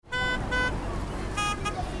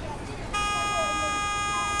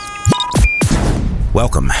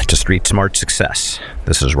Welcome to Street Smart Success.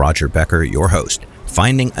 This is Roger Becker, your host.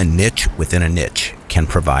 Finding a niche within a niche can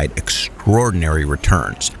provide extraordinary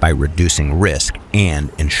returns by reducing risk and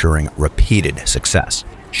ensuring repeated success.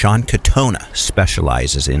 Sean Katona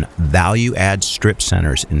specializes in value-add strip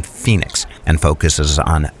centers in Phoenix and focuses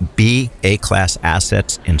on A-class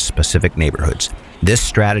assets in specific neighborhoods. This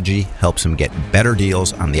strategy helps him get better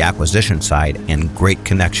deals on the acquisition side and great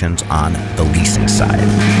connections on the leasing side.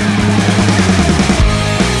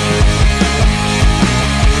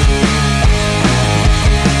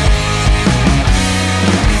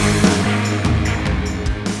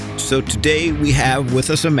 So today we have with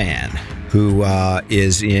us a man who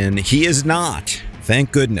he is not,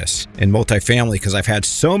 thank goodness, in multifamily, because I've had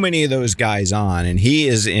so many of those guys on, and he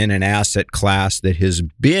is in an asset class that has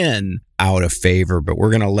been out of favor, but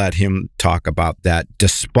we're going to let him talk about that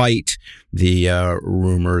despite the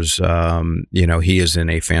rumors. He is in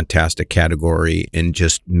a fantastic category and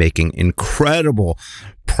just making incredible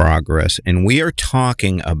progress. And we are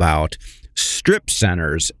talking about strip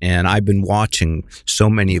centers, and I've been watching so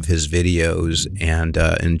many of his videos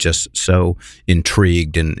and just so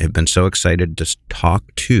intrigued and have been so excited to talk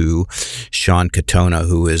to Sean Katona,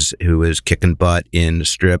 who is kicking butt in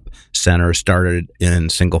strip center, started in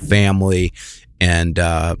single family, and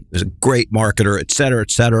is a great marketer, et cetera,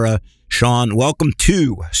 et cetera. Sean, welcome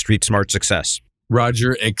to Street Smart Success.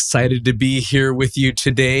 Roger, excited to be here with you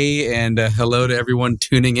today, and hello to everyone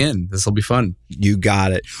tuning in. This will be fun. You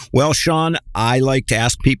got it. Well, Sean, I like to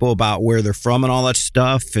ask people about where they're from and all that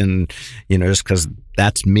stuff, and just because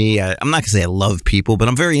that's me. I'm not going to say I love people, but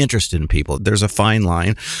I'm very interested in people. There's a fine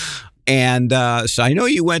line. And so I know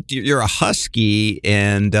you're a Husky,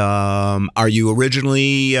 and are you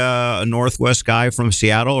originally a Northwest guy from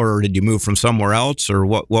Seattle, or did you move from somewhere else, or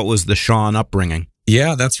what was the Sean upbringing?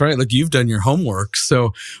 Yeah, that's right. Look, you've done your homework.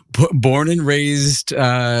 So born and raised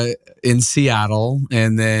in Seattle,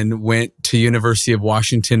 and then went to University of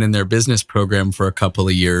Washington in their business program for a couple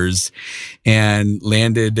of years, and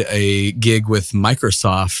landed a gig with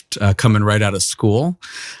Microsoft coming right out of school,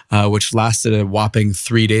 which lasted a whopping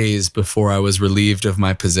 3 days before I was relieved of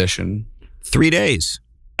my position. 3 days.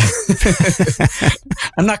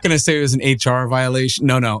 I'm not going to say it was an HR violation.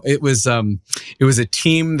 No. It was a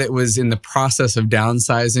team that was in the process of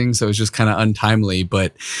downsizing, so it was just kind of untimely.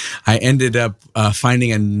 But I ended up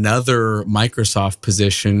finding another Microsoft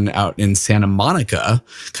position out in Santa Monica,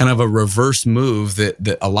 kind of a reverse move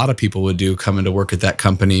that a lot of people would do coming to work at that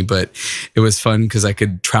company. But it was fun because I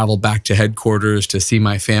could travel back to headquarters to see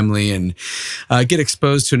my family and get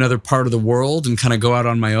exposed to another part of the world and kind of go out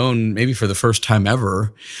on my own, maybe for the first time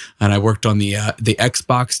ever. And I worked on the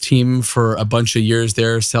Xbox team for a bunch of years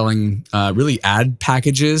there, selling really ad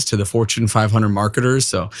packages to the Fortune 500 marketers.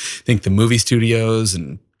 So I think the movie studios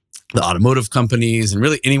and the automotive companies and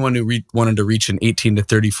really anyone who wanted to reach an 18 to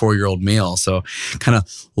 34-year-old male. So kind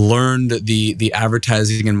of learned the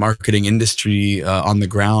advertising and marketing industry on the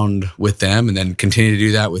ground with them, and then continued to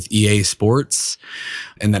do that with EA Sports,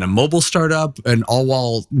 and then a mobile startup, and all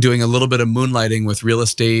while doing a little bit of moonlighting with real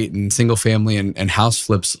estate and single family and house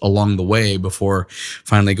flips along the way before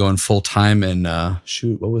finally going full time in,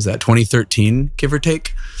 what was that, 2013, give or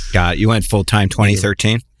take? Got it. You went full time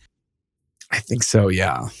 2013? I think so,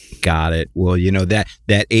 yeah. Got it. Well, that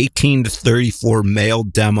 18 to 34 male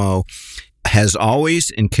demo has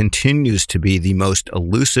always and continues to be the most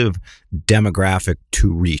elusive demographic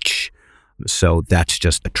to reach. So that's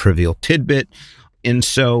just a trivial tidbit. And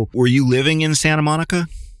so were you living in Santa Monica?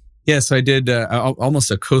 Yes, I did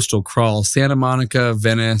almost a coastal crawl. Santa Monica,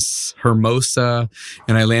 Venice, Hermosa,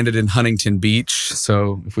 and I landed in Huntington Beach.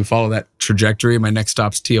 So if we follow that trajectory, my next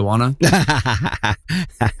stop's Tijuana.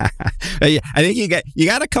 Yeah, I think you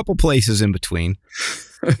got a couple places in between.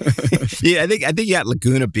 Yeah, I think you got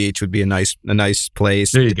Laguna Beach would be a nice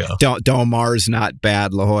place. There you go. Del Mar's not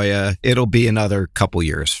bad. La Jolla. It'll be another couple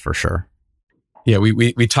years for sure. Yeah,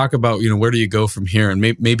 we talk about where do you go from here, and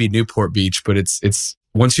maybe Newport Beach, but it's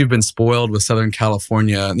once you've been spoiled with Southern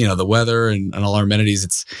California, the weather and all our amenities,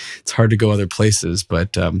 it's hard to go other places.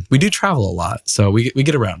 But we do travel a lot, so we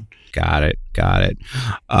get around. Got it.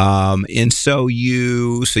 And so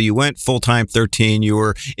you went full-time 13. You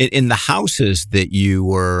were in the houses that you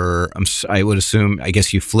were, I would assume, I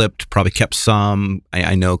guess you flipped, probably kept some.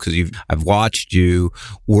 I know because I've watched you.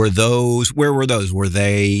 Where were those? Were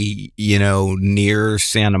they, near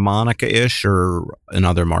Santa Monica-ish or in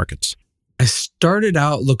other markets? I started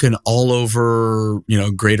out looking all over,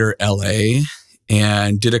 greater LA,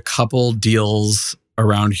 and did a couple deals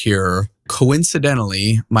around here.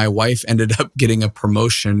 coincidentally, my wife ended up getting a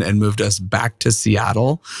promotion and moved us back to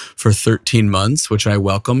Seattle for 13 months, which I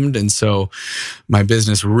welcomed. And so my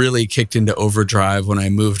business really kicked into overdrive when I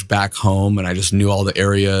moved back home, and I just knew all the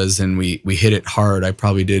areas, and we hit it hard. I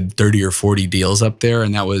probably did 30 or 40 deals up there,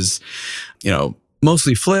 and that was,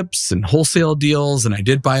 mostly flips and wholesale deals. And I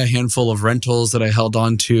did buy a handful of rentals that I held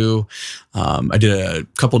on to. I did a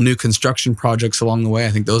couple new construction projects along the way.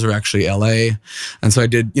 I think those are actually LA. And so I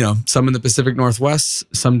did, some in the Pacific Northwest,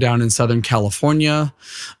 some down in Southern California,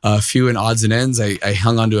 a few in odds and ends. I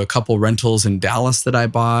hung on to a couple rentals in Dallas that I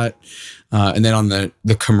bought. And then on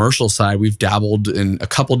the commercial side, we've dabbled in a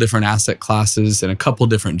couple different asset classes and a couple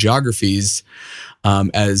different geographies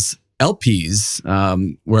as LPs,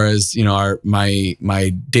 whereas my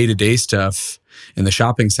day-to-day stuff in the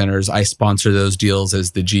shopping centers, I sponsor those deals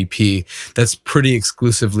as the GP. That's pretty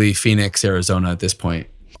exclusively Phoenix, Arizona at this point.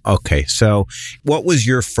 Okay, so what was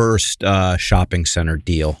your first shopping center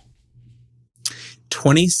deal?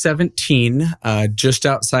 2017, just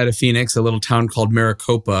outside of Phoenix, a little town called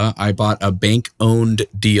Maricopa, I bought a bank-owned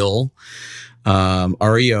deal.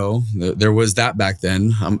 REO, there was that back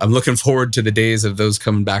then. I'm looking forward to the days of those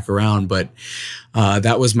coming back around, but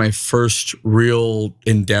that was my first real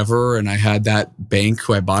endeavor, and I had that bank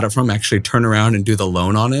who I bought it from actually turn around and do the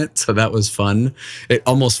loan on it, so that was fun. It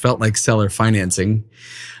almost felt like seller financing,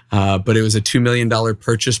 but it was a $2 million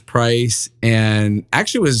purchase price, and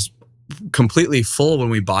actually was completely full when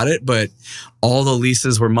we bought it, but all the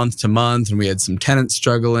leases were month to month, and we had some tenants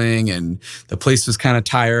struggling, and the place was kind of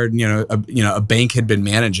tired. A bank had been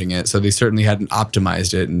managing it, so they certainly hadn't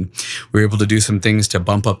optimized it, and we were able to do some things to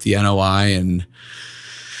bump up the NOI and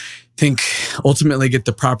think ultimately get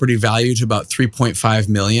the property value to about $3.5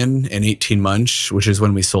 million in 18 months, which is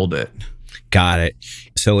when we sold it. Got it.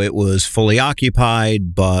 So it was fully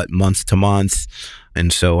occupied, but month to month.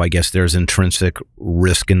 And so I guess there's intrinsic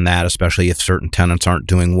risk in that, especially if certain tenants aren't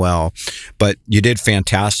doing well. But you did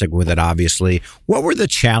fantastic with it, obviously. What were the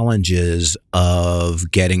challenges of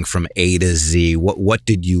getting from A to Z? What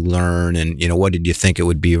did you learn, and what did you think it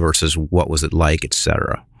would be versus what was it like, et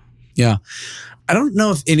cetera? Yeah. I don't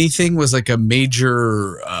know if anything was like a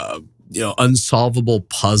major unsolvable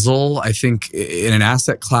puzzle. I think in an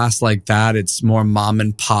asset class like that, it's more mom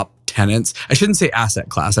and pop tenants. I shouldn't say asset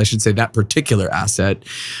class. I should say that particular asset.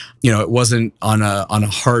 It wasn't on a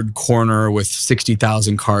hard corner with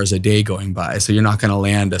 60,000 cars a day going by. So you're not going to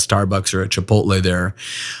land a Starbucks or a Chipotle there,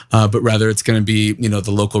 but rather it's going to be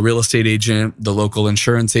the local real estate agent, the local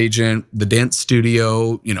insurance agent, the dance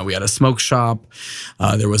studio. We had a smoke shop.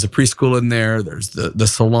 There was a preschool in there. There's the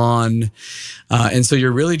salon, and so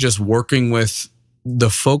you're really just working with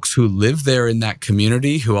the folks who live there in that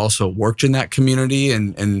community, who also worked in that community,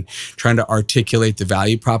 and trying to articulate the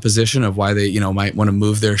value proposition of why they, might want to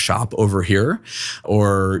move their shop over here,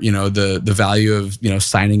 or, the value of,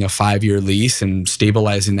 signing a 5-year lease and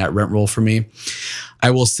stabilizing that rent roll for me.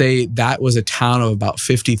 I will say that was a town of about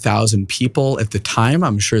 50,000 people at the time.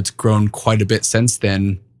 I'm sure it's grown quite a bit since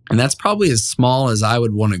then. And that's probably as small as I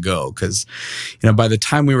would want to go, because, by the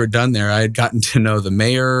time we were done there, I had gotten to know the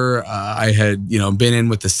mayor. I had, been in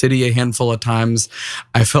with the city a handful of times.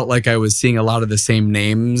 I felt like I was seeing a lot of the same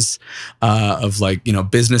names of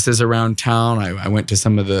businesses around town. I went to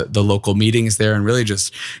some of the local meetings there and really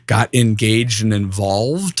just got engaged and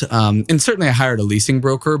involved. And certainly I hired a leasing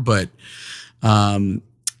broker, but,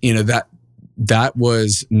 that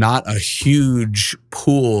was not a huge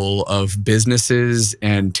pool of businesses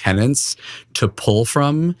and tenants to pull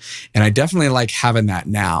from. And I definitely like having that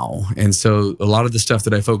now. And so a lot of the stuff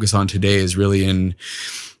that I focus on today is really in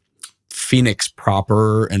Phoenix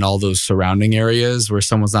proper and all those surrounding areas where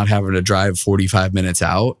someone's not having to drive 45 minutes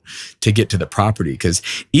out to get to the property. Because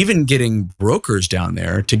even getting brokers down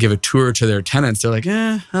there to give a tour to their tenants, they're like,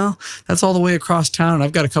 well, that's all the way across town.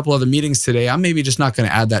 I've got a couple other meetings today. I'm maybe just not going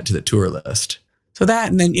to add that to the tour list. So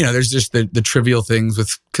that, and then, there's just the trivial things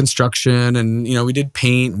with construction, and, we did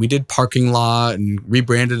paint, we did parking lot and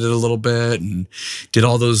rebranded it a little bit and did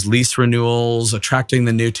all those lease renewals, attracting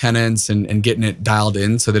the new tenants and getting it dialed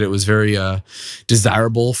in so that it was very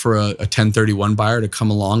desirable for a 1031 buyer to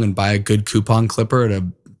come along and buy a good coupon clipper at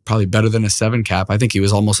probably better than a 7 cap. I think he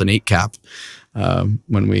was almost an 8 cap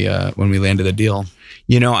when we landed the deal.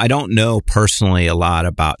 I don't know personally a lot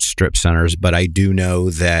about strip centers, but I do know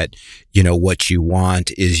that, what you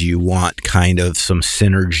want is kind of some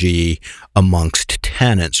synergy amongst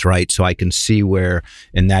tenants, right? So I can see where,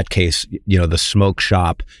 in that case, the smoke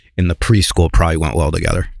shop and the preschool probably went well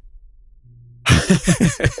together.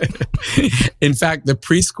 In fact, the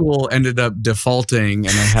preschool ended up defaulting,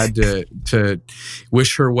 and I had to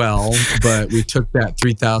wish her well. But we took that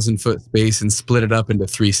 3,000-foot space and split it up into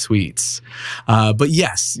 3 suites. But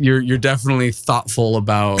yes, you're definitely thoughtful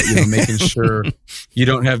about making sure you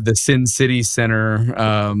don't have the Sin City Center,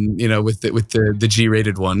 with the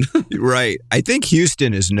G-rated one. Right. I think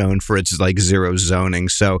Houston is known for its like zero zoning,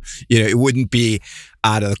 so it wouldn't be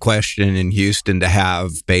out of the question in Houston to have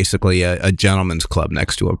basically a gentleman's club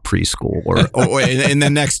next to a preschool, or and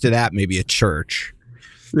then next to that maybe a church.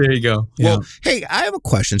 There you go. Yeah. Well, hey, I have a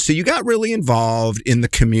question. So you got really involved in the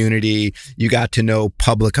community. You got to know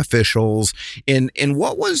public officials. And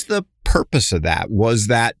what was the purpose of that? Was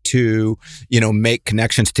that to, make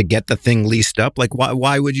connections to get the thing leased up? Like,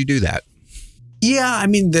 why would you do that? Yeah, I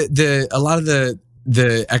mean, a lot of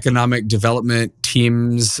the economic development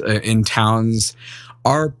teams in towns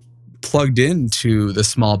are plugged into the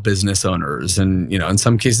small business owners, and in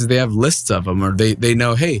some cases they have lists of them, or they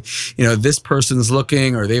know, hey, this person's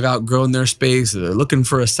looking, or they've outgrown their space, or they're looking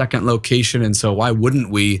for a second location, and so why wouldn't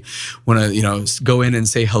we want to go in and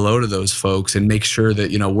say hello to those folks and make sure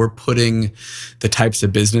that we're putting the types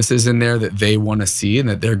of businesses in there that they want to see and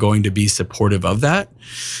that they're going to be supportive of that.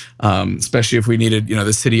 Especially if we needed,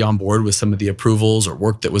 the city on board with some of the approvals or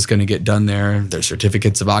work that was going to get done there, their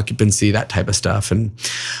certificates of occupancy, that type of stuff. And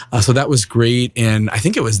so that was great. And I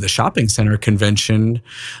think it was the shopping center convention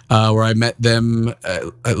where I met them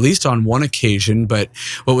at least on one occasion. But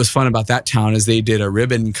what was fun about that town is they did a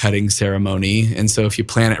ribbon cutting ceremony. And so if you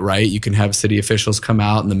plan it right, you can have city officials come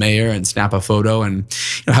out and the mayor and snap a photo and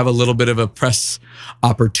have a little bit of a press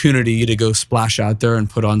opportunity to go splash out there and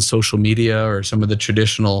put on social media or some of the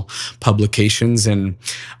traditional publications. And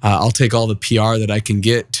I'll take all the PR that I can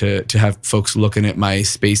get to have folks looking at my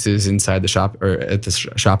spaces inside the shop or at the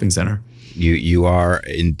shopping center. You are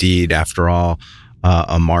indeed, after all,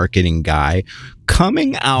 a marketing guy.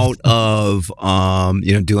 Coming out of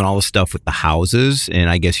doing all the stuff with the houses, and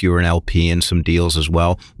I guess you were an LP in some deals as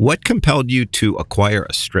well. What compelled you to acquire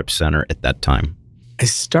a strip center at that time? I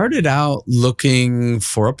started out looking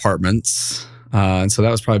for apartments. And so that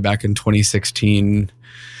was probably back in 2016,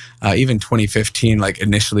 even 2015, like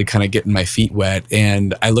initially kind of getting my feet wet.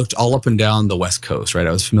 And I looked all up and down the West Coast, right?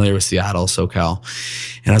 I was familiar with Seattle, SoCal.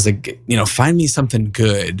 And I was like, find me something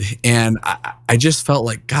good. And I just felt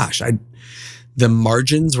like, gosh, the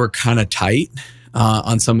margins were kind of tight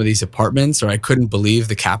on some of these apartments, or I couldn't believe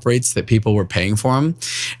the cap rates that people were paying for them.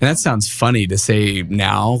 And that sounds funny to say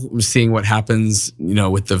now, seeing what happens,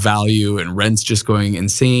 with the value and rents just going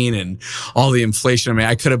insane and all the inflation. I mean,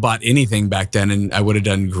 I could have bought anything back then and I would have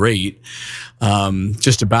done great,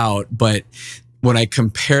 just about. But when I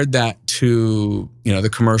compared that to, the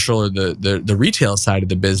commercial or the retail side of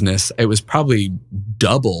the business, it was probably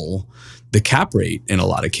double the cap rate in a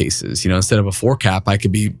lot of cases. Instead of a 4 cap, I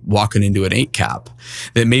could be walking into an 8 cap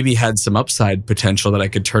that maybe had some upside potential that I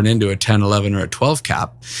could turn into a 10, 11, or a 12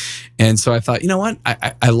 cap. And so I thought, what?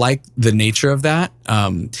 I like the nature of that.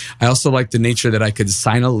 I also like the nature that I could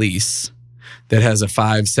sign a lease that has a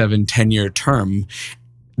 5, 7, 10-year term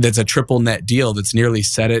that's a triple net deal that's nearly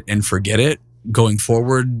set it and forget it going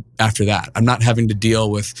forward after that. I'm not having to deal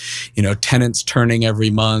with, tenants turning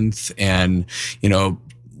every month and,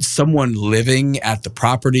 someone living at the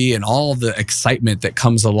property and all the excitement that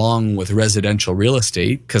comes along with residential real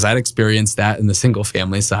estate, because I'd experienced that in the single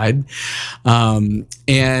family side. And,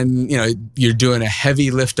 you're doing a heavy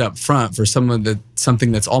lift up front for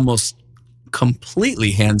something that's almost completely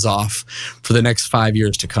hands off for the next 5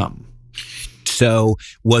 years to come. So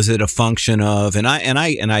was it a function of, and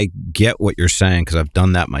I get what you're saying, because I've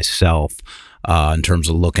done that myself, in terms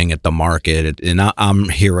of looking at the market. And I'm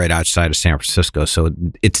here right outside of San Francisco, so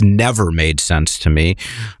it's never made sense to me.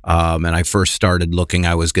 And I first started looking,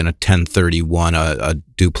 I was going to 1031 a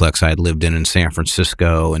duplex I had lived in San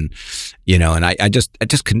Francisco, and I just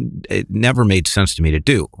couldn't. It never made sense to me to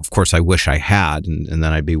do. Of course, I wish I had, and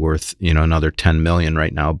then I'd be worth another 10 million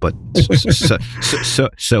right now. But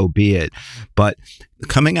so be it. But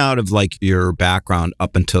coming out of like your background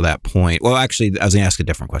up until that point, well, actually, I was going to ask a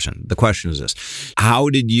different question. The question is this: how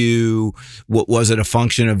did you? What was it? A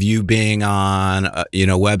function of you being on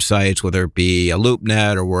websites, whether it be a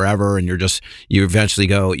LoopNet or wherever, and you eventually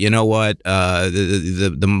go, what,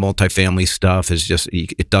 the multifamily stuff is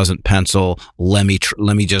it doesn't pencil. Let me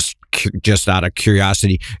just out of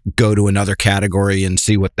curiosity go to another category and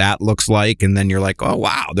see what that looks like, and then you're like, oh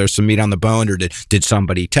wow, there's some meat on the bone. Or did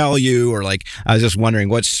somebody tell you? Or like, I was just wondering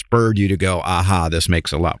what spurred you to go, aha, this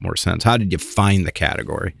makes a lot more sense. How did you find the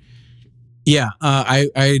category? Yeah,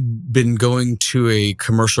 I'd been going to a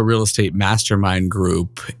commercial real estate mastermind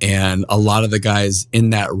group, and a lot of the guys in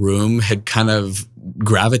that room had kind of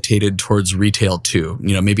gravitated towards retail too.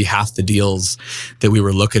 Maybe half the deals that we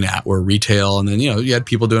were looking at were retail, and then you had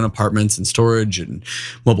people doing apartments and storage and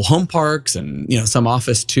mobile home parks, and some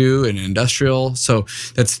office too and industrial. So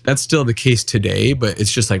that's still the case today, but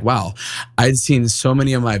it's just like, wow, I'd seen so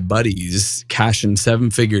many of my buddies cashing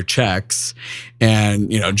 7-figure checks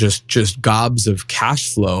and just gobs of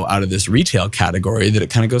cash flow out of this retail category that it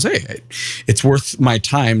kind of goes, hey, it's worth my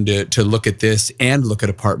time to look at this and look at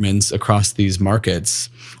apartments across these markets.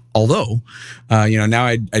 Although, now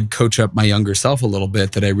I'd coach up my younger self a little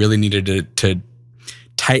bit, that I really needed to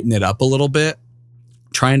tighten it up a little bit.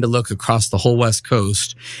 Trying to look across the whole West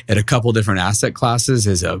Coast at a couple different asset classes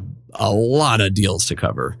is a lot of deals to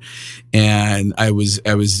cover. And I was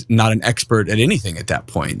not an expert at anything at that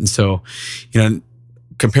point. And so,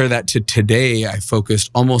 compare that to today, I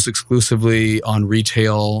focused almost exclusively on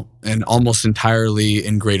retail and almost entirely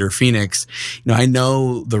in Greater Phoenix. I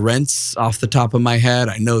know the rents off the top of my head.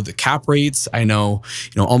 I know the cap rates. I know,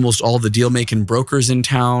 almost all the deal making brokers in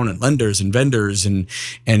town and lenders and vendors, and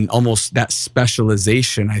almost that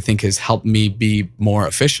specialization, I think, has helped me be more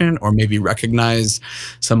efficient, or maybe recognize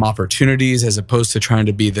some opportunities as opposed to trying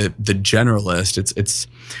to be the generalist. It's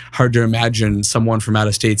hard to imagine someone from out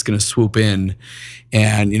of state's going to swoop in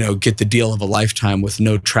and get the deal of a lifetime with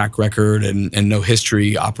no track record and no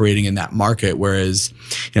history operating in that market. Whereas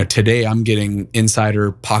today I'm getting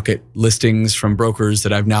insider pocket listings from brokers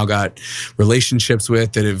that I've now got relationships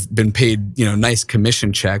with that have been paid nice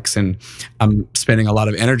commission checks, and I'm spending a lot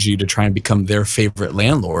of energy to try and become their favorite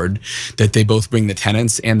landlord that they both bring the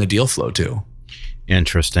tenants and the deal flow to.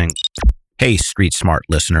 Interesting. Hey, Street Smart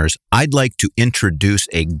listeners, I'd like to introduce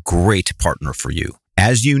a great partner for you.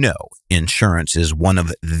 As you know, insurance is one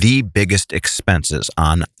of the biggest expenses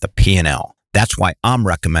on the P&L. That's why I'm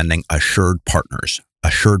recommending Assured Partners.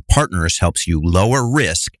 Assured Partners helps you lower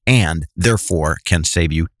risk and therefore can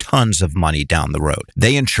save you tons of money down the road.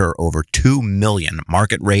 They insure over 2 million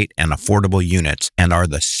market rate and affordable units and are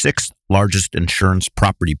the 6th largest insurance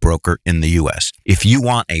property broker in the U.S. If you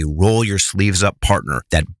want a roll your sleeves up partner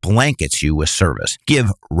that blankets you with service,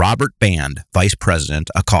 give Robert Band, Vice President,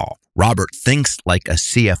 a call. Robert thinks like a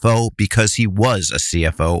CFO because he was a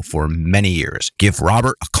CFO for many years. Give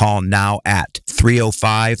Robert a call now at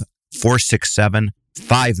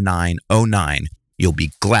 305-467-5909. You'll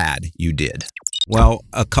be glad you did. Well,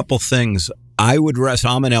 a couple things.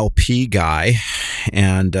 I'm an LP guy,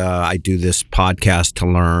 and I do this podcast to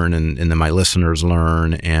learn, and then my listeners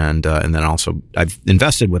learn, and then also I've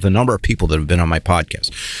invested with a number of people that have been on my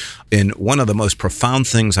podcast. And one of the most profound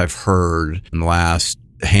things I've heard in the last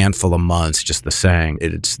handful of months, just the saying,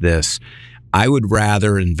 it's this: I would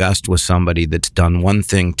rather invest with somebody that's done one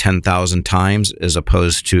thing 10,000 times as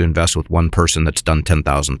opposed to invest with one person that's done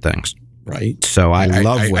 10,000 things. Right. So I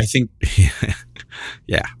think,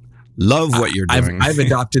 yeah. Love what you're doing. I've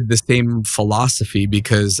adopted the same philosophy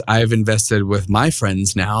because I've invested with my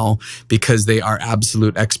friends now because they are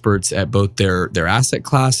absolute experts at both their asset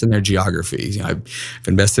class and their geography. I've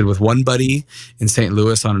invested with one buddy in St.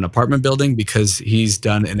 Louis on an apartment building because he's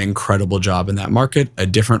done an incredible job in that market. A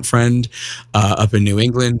different friend up in New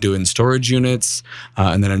England doing storage units,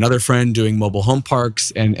 and then another friend doing mobile home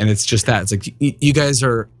parks. And it's just that. It's like, you guys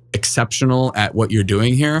are exceptional at what you're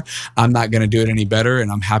doing here. I'm not going to do it any better,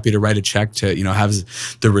 and I'm happy to write a check to have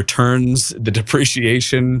the returns, the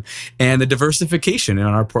depreciation, and the diversification in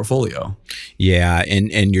our portfolio. Yeah,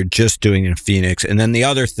 and you're just doing it in Phoenix. And then the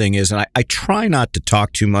other thing is, and I try not to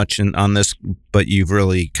talk too much on this, but you've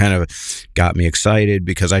really kind of got me excited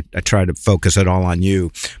because I try to focus it all on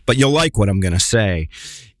you. But you'll like what I'm going to say.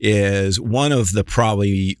 Is one of the,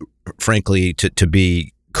 probably, frankly, to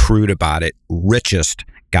be crude about it, richest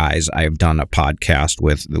guys I've done a podcast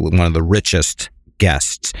with. One of the richest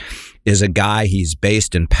guests is a guy. He's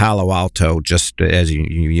based in Palo Alto, just as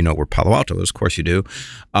you know where Palo Alto is, of course you do.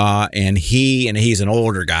 And he's an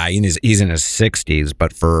older guy. He's in his 60s,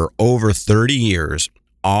 but for over 30 years,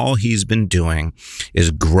 all he's been doing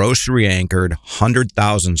is grocery anchored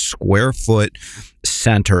 100,000 square foot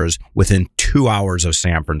centers within 2 hours of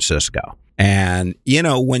San Francisco. And,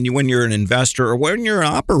 when you're an investor or when you're an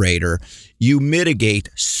operator, you mitigate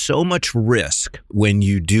so much risk when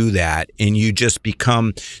you do that, and you just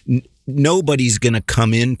become, nobody's going to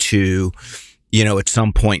come into, at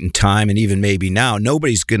some point in time, and even maybe now,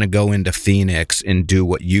 nobody's going to go into Phoenix and do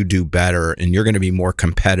what you do better, and you're going to be more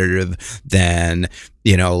competitive than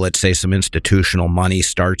let's say some institutional money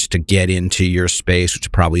starts to get into your space,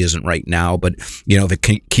 which probably isn't right now, but if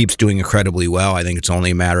it keeps doing incredibly well, I think it's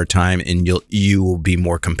only a matter of time, and you will be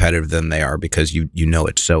more competitive than they are because you know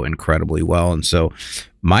it so incredibly well. And so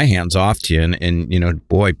my hand's off to you, and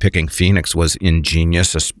boy, picking Phoenix was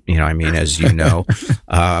ingenious. As you know,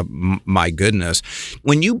 my goodness,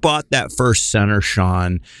 when you bought that first center,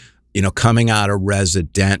 Sean, coming out of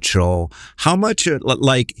residential, how much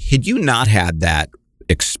had you not had that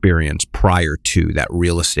experience prior to that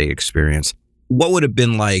real estate experience? What would have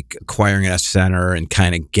been like acquiring a center and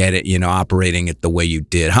kind of get it, operating it the way you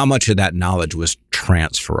did? How much of that knowledge was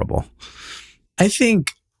transferable? I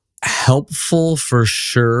think helpful for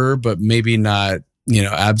sure, but maybe not,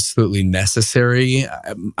 absolutely necessary.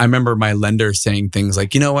 I remember my lender saying things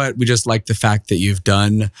like, you know what, we just like the fact that you've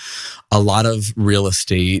done a lot of real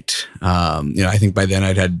estate. I think by then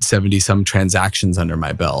I'd had 70 some transactions under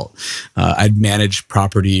my belt. I'd managed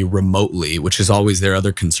property remotely, which is always their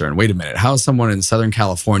other concern. Wait a minute, how is someone in Southern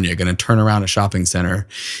California going to turn around a shopping center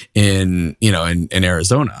in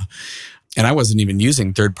Arizona? And I wasn't even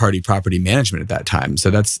using third-party property management at that time.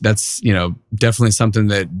 So that's definitely something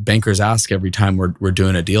that bankers ask every time we're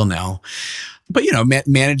doing a deal now. But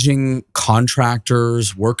managing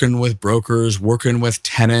contractors, working with brokers, working with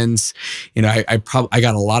tenants, I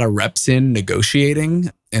got a lot of reps in negotiating,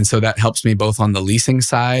 and so that helps me both on the leasing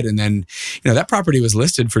side, and then that property was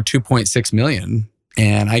listed for $2.6 million.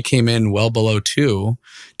 And I came in well below 2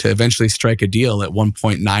 to eventually strike a deal at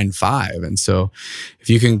 1.95. And so if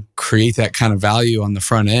you can create that kind of value on the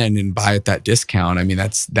front end and buy at that discount, I mean,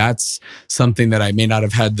 that's something that I may not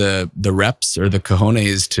have had the reps or the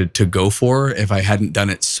cojones to go for if I hadn't done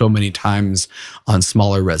it so many times on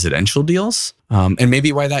smaller residential deals. And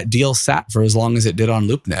maybe why that deal sat for as long as it did on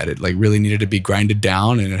LoopNet. It really needed to be grinded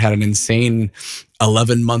down, and it had an insane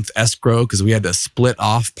 11-month escrow because we had to split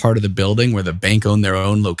off part of the building where the bank owned their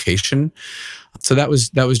own location. So that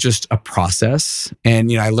was just a process. And,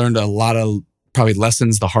 I learned a lot of probably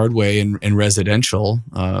lessons the hard way in residential,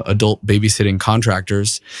 adult babysitting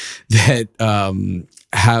contractors that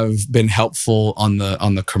have been helpful on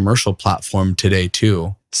the commercial platform today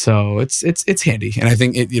too. So it's handy, and I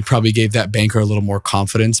think it probably gave that banker a little more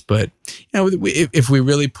confidence. But if we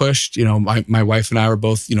really pushed, my wife and I were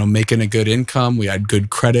both making a good income. We had good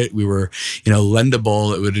credit. We were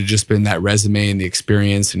lendable. It would have just been that resume and the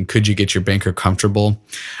experience. And could you get your banker comfortable?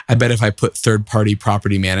 I bet if I put third-party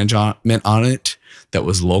property management on it that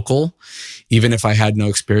was local, even if I had no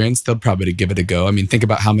experience, they'll probably give it a go. I mean, think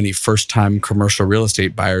about how many first-time commercial real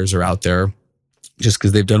estate buyers are out there just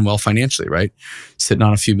because they've done well financially, right? Sitting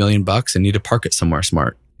on a few $1,000,000 and need to park it somewhere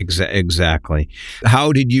smart. Exactly.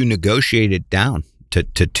 How did you negotiate it down to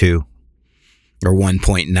 2 or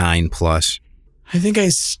 1.9 plus? I think I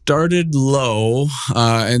started low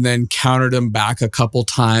and then countered them back a couple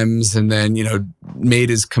times, and then,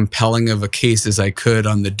 made as compelling of a case as I could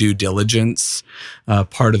on the due diligence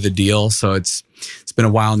part of the deal. So it's been a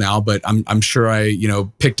while now, but I'm sure I,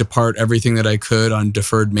 picked apart everything that I could on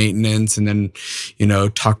deferred maintenance, and then,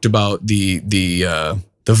 talked about the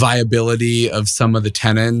viability of some of the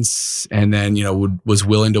tenants, and then, was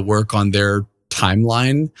willing to work on their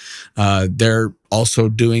timeline. They're also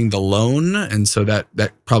doing the loan, and so that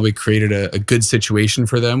probably created a good situation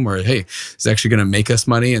for them where, hey, it's actually going to make us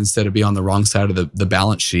money instead of be on the wrong side of the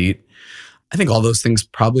balance sheet. I think all those things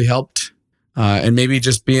probably helped. And maybe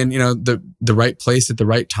just being, the right place at the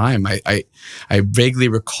right time. I vaguely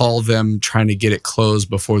recall them trying to get it closed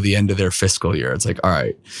before the end of their fiscal year. It's like, all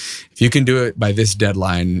right, if you can do it by this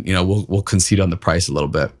deadline, we'll concede on the price a little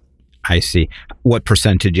bit. I see. What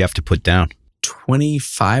percent did you have to put down?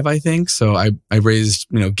 25, I think. So I raised,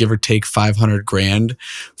 give or take $500,000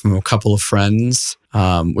 from a couple of friends.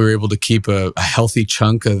 We were able to keep a healthy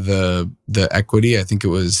chunk of the equity. I think it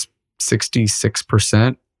was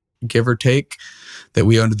 66%. Give or take, that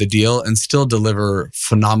we owned the deal, and still deliver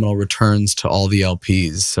phenomenal returns to all the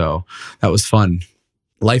LPs. So that was fun.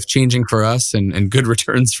 Life-changing for us and good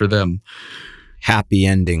returns for them. Happy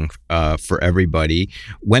ending for everybody.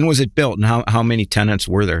 When was it built, and how many tenants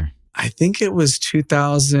were there? I think it was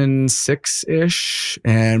 2006-ish,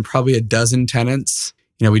 and probably a dozen tenants.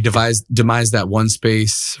 We demised that one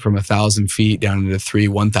space from 1,000 feet down into 3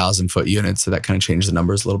 1,000-foot units. So that kind of changed the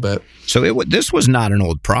numbers a little bit. So this was not an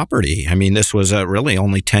old property. I mean, this was really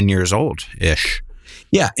only 10 years old-ish.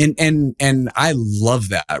 Yeah. And I love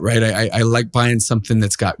that, right? I like buying something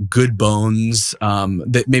that's got good bones,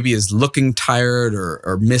 that maybe is looking tired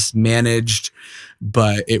or mismanaged,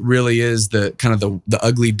 but it really is the kind of the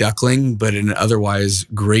ugly duckling, but in an otherwise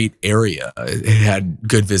great area. It had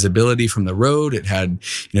good visibility from the road. It had,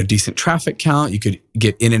 decent traffic count. You could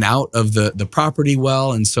get in and out of the property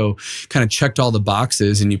well. And so kind of checked all the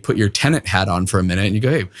boxes, and you put your tenant hat on for a minute and you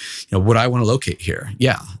go, hey, would I want to locate here?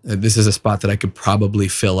 Yeah, this is a spot that I could probably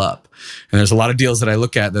fill up. And there's a lot of deals that I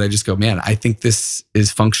look at that I just go, man, I think this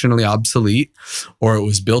is functionally obsolete, or it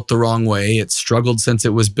was built the wrong way. It struggled since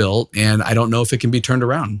it was built, and I don't know if it can be turned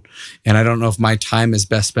around. And I don't know if my time is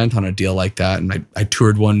best spent on a deal like that. And I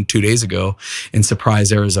toured one 2 days ago in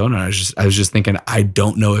Surprise, Arizona. I was just thinking, I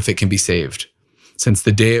don't know if it can be saved. Since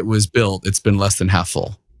the day it was built, it's been less than half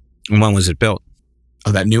full. And when was it built?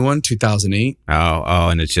 Oh, that new one, 2008. Oh,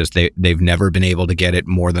 and it's just they've never been able to get it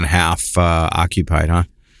more than half occupied, huh?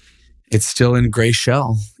 It's still in gray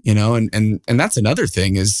shell, and that's another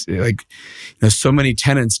thing is like, so many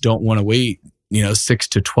tenants don't want to wait, 6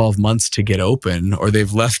 to 12 months to get open, or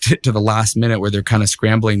they've left it to the last minute where they're kind of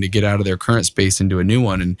scrambling to get out of their current space into a new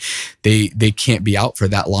one. And they can't be out for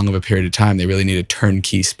that long of a period of time. They really need a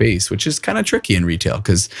turnkey space, which is kind of tricky in retail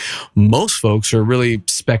because most folks are really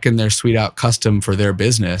speccing their suite out custom for their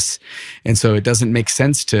business. And so it doesn't make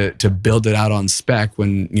sense to build it out on spec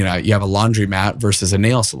when, you have a laundromat versus a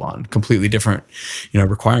nail salon, completely different,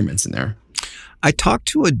 requirements in there. I talked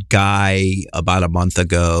to a guy about a month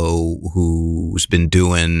ago who's been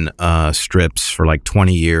doing strips for like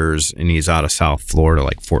 20 years, and he's out of South Florida,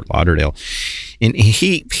 like Fort Lauderdale. And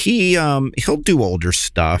he'll do older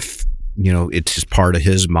stuff. It's just part of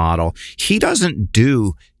his model. He doesn't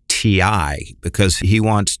do TI because he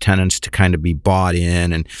wants tenants to kind of be bought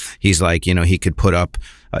in, and he's like, he could put up.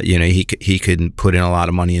 He could put in a lot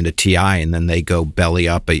of money into TI, and then they go belly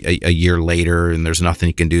up a year later, and there's nothing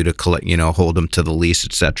he can do to collect, hold them to the lease,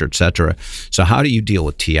 et cetera, et cetera. So how do you deal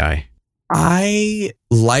with TI? I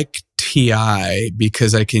like TI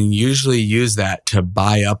because I can usually use that to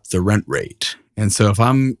buy up the rent rate. And so if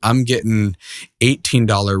I'm getting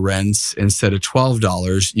 $18 rents instead of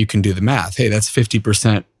 $12, you can do the math. Hey, that's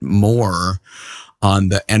 50% more on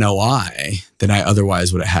the NOI than I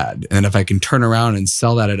otherwise would have had. And if I can turn around and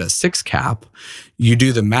sell that at a 6 cap, you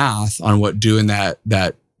do the math on what doing that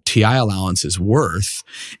TI allowance is worth,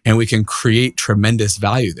 and we can create tremendous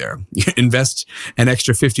value there. You invest an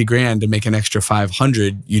extra 50 grand to make an extra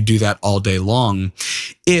 500. You do that all day long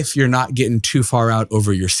if you're not getting too far out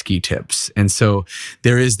over your ski tips. And so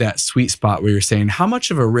there is that sweet spot where you're saying, how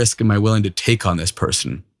much of a risk am I willing to take on this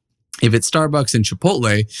person? If it's Starbucks and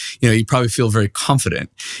Chipotle, you probably feel very confident.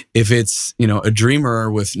 If it's, a dreamer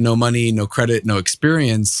with no money, no credit, no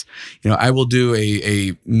experience, I will do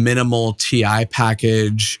a minimal TI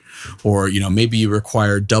package, or, maybe you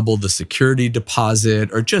require double the security deposit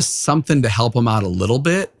or just something to help them out a little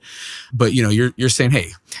bit. But, you're saying, hey,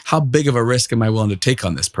 how big of a risk am I willing to take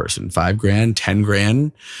on this person? 5 grand, 10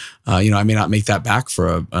 grand? I may not make that back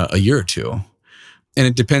for a year or two. And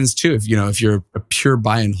it depends too. If you're a pure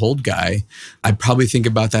buy and hold guy, I'd probably think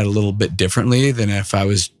about that a little bit differently than if I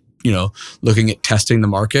was, looking at testing the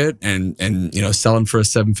market and selling for a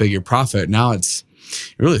 7-figure profit. Now it's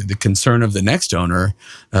really the concern of the next owner,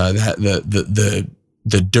 that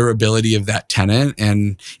the durability of that tenant,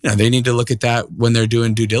 and they need to look at that when they're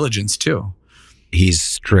doing due diligence too. He's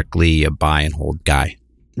strictly a buy and hold guy,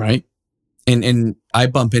 right? And I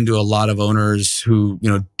bump into a lot of owners who,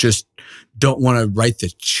 just don't want to write the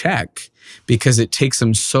check because it takes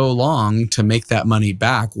them so long to make that money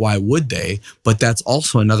back. Why would they? But that's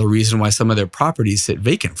also another reason why some of their properties sit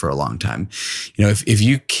vacant for a long time. If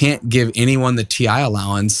you can't give anyone the TI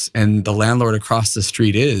allowance and the landlord across the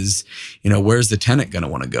street is, where's the tenant going to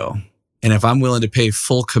want to go? And if I'm willing to pay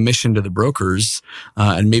full commission to the brokers,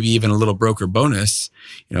 and maybe even a little broker bonus,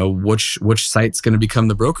 which site's going to become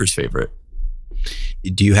the broker's favorite?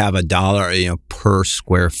 Do you have a dollar, per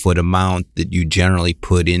square foot amount that you generally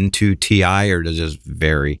put into TI, or does it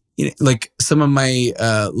vary? Like some of my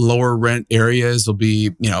lower rent areas will be,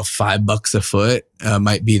 $5 a foot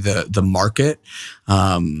might be the market,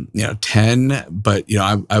 10. But,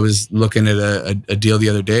 I was looking at a deal the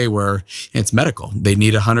other day where it's medical. They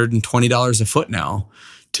need $120 a foot now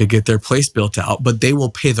to get their place built out, but they will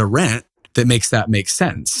pay the rent that makes that make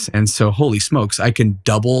sense. And so, holy smokes, I can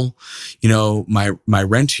double, my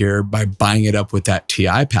rent here by buying it up with that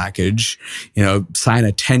TI package, sign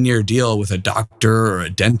a 10-year deal with a doctor or a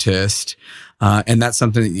dentist. And that's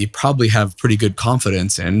something that you probably have pretty good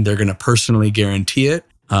confidence in. They're going to personally guarantee it.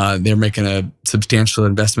 They're making a substantial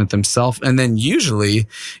investment themselves. And then usually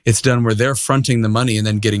it's done where they're fronting the money and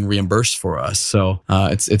then getting reimbursed for us. So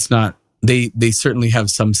it's not, they certainly have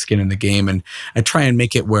some skin in the game. And I try and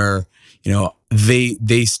make it where,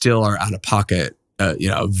 they still are out of pocket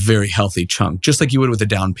a very healthy chunk, just like you would with a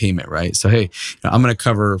down payment, right? So, hey, I'm going to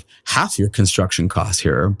cover half your construction costs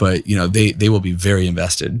here, but they will be very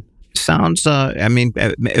invested. Sounds,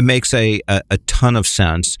 it makes a ton of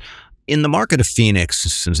sense. In the market of Phoenix,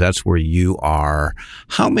 since that's where you are,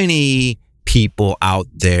 how many people out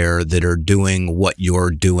there that are doing what you're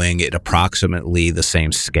doing at approximately the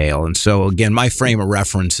same scale? And so, again, my frame of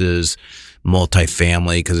reference is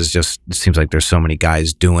multifamily, because it seems like there's so many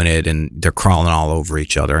guys doing it and they're crawling all over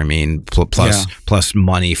each other. I mean, plus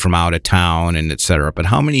money from out of town and et cetera. But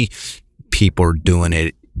how many people are doing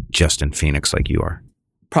it just in Phoenix like you are?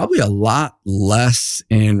 Probably a lot less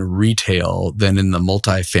in retail than in the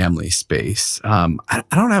multifamily space. I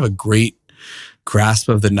don't have a great grasp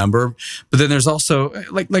of the number, but then there's also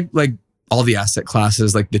like all the asset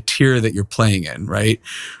classes, like the tier that you're playing in, right?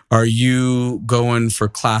 Are you going for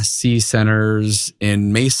Class C centers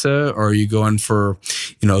in Mesa, or are you going for,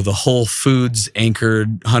 the Whole Foods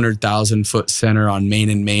anchored 100,000 foot center on Main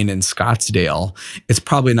and Main in Scottsdale? It's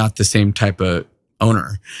probably not the same type of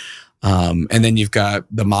owner. And then you've got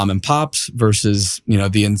the mom and pops versus,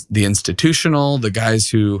 the institutional, the guys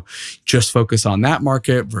who just focus on that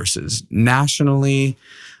market versus nationally.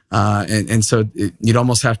 And so you'd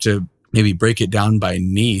almost have to maybe break it down by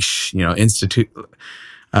niche,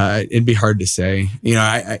 it'd be hard to say.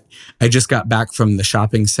 I just got back from the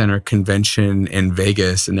shopping center convention in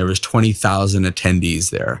Vegas, and there was 20,000 attendees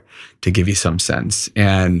there, to give you some sense.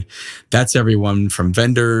 And that's everyone from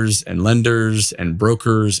vendors and lenders and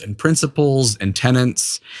brokers and principals and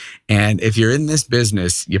tenants. And if you're in this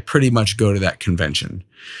business, you pretty much go to that convention.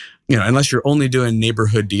 Unless you're only doing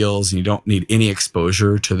neighborhood deals and you don't need any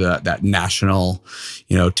exposure to that national,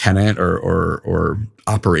 tenant or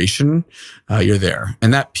operation, you're there.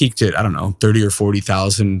 And that peaked at, 30 or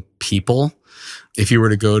 40,000 people. If you were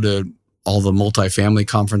to go to all the multifamily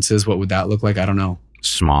conferences, what would that look like? I don't know.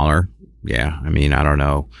 Smaller. Yeah. I don't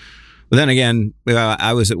know. But then again,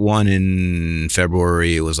 I was at one in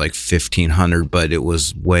February. It was like 1,500, but it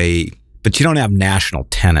was but you don't have national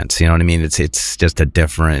tenants, you know what I mean? It's just a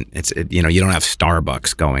different, you don't have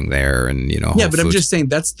Starbucks going there and, Yeah, but I'm just saying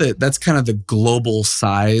that's kind of the global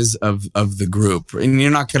size of the group. And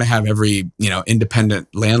you're not going to have every, independent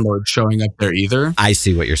landlord showing up there either. I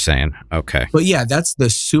see what you're saying. Okay. But yeah, that's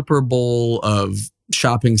the Super Bowl of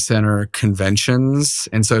shopping center conventions.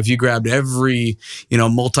 And so if you grabbed every,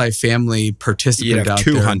 multifamily participant out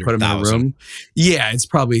there and put them in a room, it's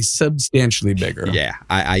probably substantially bigger. Yeah,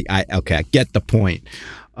 okay, I get the point.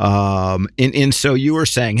 And so you were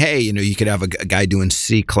saying, hey, you could have a guy doing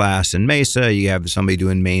C class in Mesa, you have somebody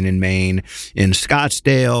doing Main and Main in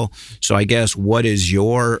Scottsdale. So I guess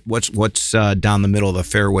what's down the middle of the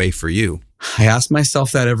fairway for you? I ask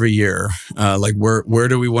myself that every year. Where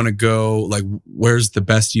do we want to go? Like, where's the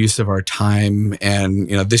best use of our time? And,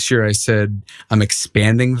 this year I said, I'm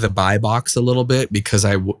expanding the buy box a little bit because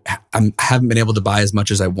I haven't been able to buy as much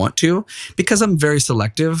as I want to, because I'm very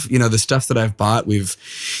selective. The stuff that I've bought, we've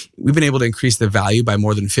been able to increase the value by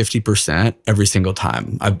more than 50% every single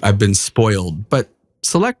time. I've been spoiled, but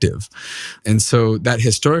selective. And so that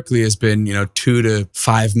historically has been, 2 to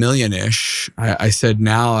 5 million-ish. I said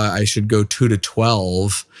now I should go 2 to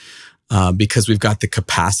 12 because we've got the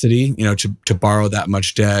capacity, to borrow that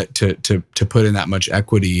much debt, to put in that much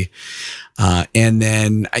equity. And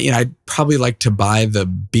then, I'd probably like to buy the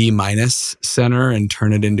B- center and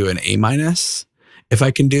turn it into an A- if I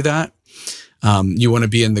can do that. You want to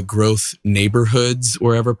be in the growth neighborhoods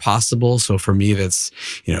wherever possible. So for me, that's,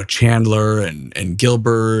 Chandler and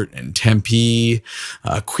Gilbert and Tempe.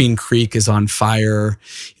 Queen Creek is on fire,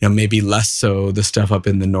 maybe less so the stuff up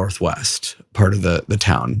in the northwest part of the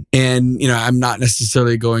town. And, I'm not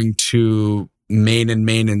necessarily going to Main and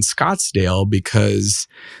Main in Scottsdale because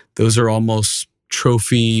those are almost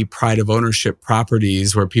trophy pride of ownership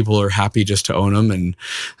properties where people are happy just to own them and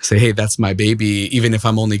say, hey, that's my baby, even if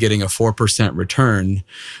I'm only getting a 4% return,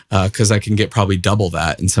 because I can get probably double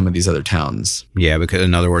that in some of these other towns. Yeah, because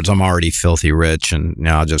in other words, I'm already filthy rich and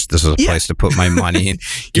now this is a place to put my money in.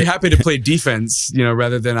 You're happy to play defense,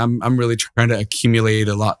 rather than I'm really trying to accumulate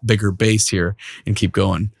a lot bigger base here and keep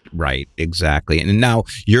going. Right, exactly. And now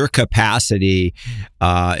your capacity,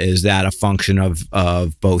 is that a function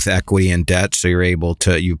of both equity and debt? So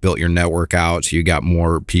you've built your network out, so you got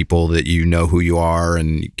more people that who you are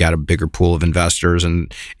and you got a bigger pool of investors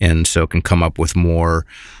and so can come up with more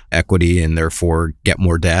equity and therefore get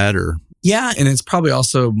more debt or... Yeah, and it's probably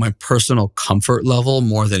also my personal comfort level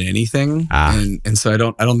more than anything. And so I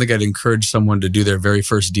don't think I'd encourage someone to do their very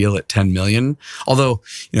first deal at 10 million. Although,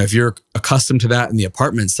 if you're accustomed to that in the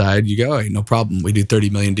apartment side, you go, hey, no problem. We do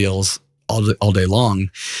 30 million deals all day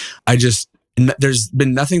long. I just There's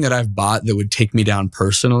been nothing that I've bought that would take me down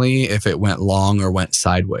personally if it went long or went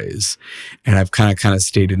sideways. And I've kind of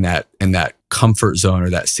stayed in that comfort zone or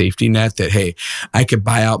that safety net that, hey, I could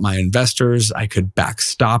buy out my investors. I could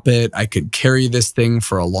backstop it. I could carry this thing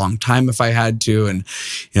for a long time if I had to. And,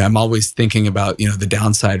 I'm always thinking about, the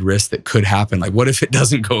downside risk that could happen. Like, what if it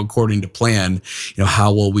doesn't go according to plan?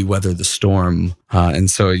 How will we weather the storm? And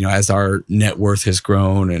so, as our net worth has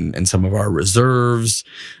grown and some of our reserves,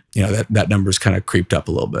 that number's kind of creeped up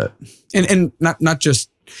a little bit. And not just,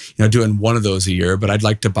 doing one of those a year, but I'd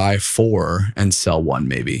like to buy 4 and sell 1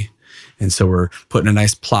 maybe. And so we're putting a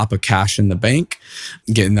nice plop of cash in the bank,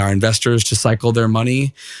 getting our investors to cycle their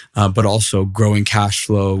money, but also growing cash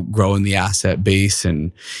flow, growing the asset base,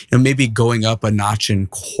 and maybe going up a notch in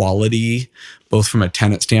quality, both from a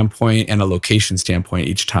tenant standpoint and a location standpoint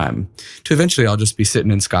each time. To eventually, I'll just be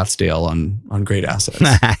sitting in Scottsdale on great assets.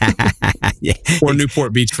 Yeah. Or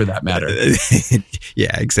Newport Beach, for that matter.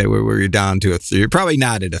 Yeah, exactly. Where you're down to a 3. You're probably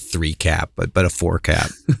not at a 3 cap, but a 4 cap.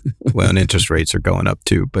 Well, and interest rates are going up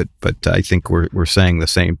too. But I think we're saying the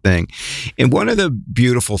same thing. And one of the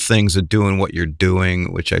beautiful things of doing what you're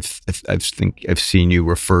doing, which I've seen you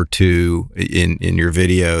refer to in your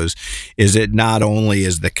videos, is it not only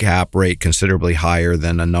is the cap rate considerably higher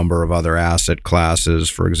than a number of other asset classes,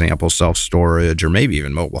 for example, self-storage or maybe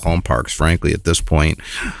even mobile home parks, frankly, at this point,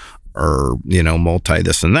 or, multi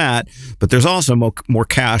this and that, but there's also more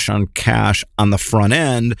cash on the front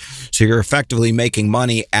end. So you're effectively making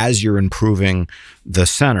money as you're improving the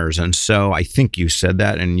centers. And so I think you said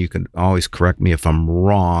that, and you can always correct me if I'm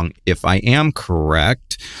wrong. If I am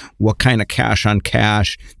correct, what kind of cash on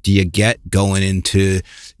cash do you get going into,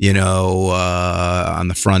 on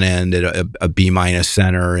the front end at a B-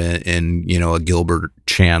 center in a Gilbert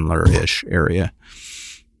Chandler-ish area?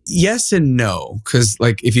 Yes and no, because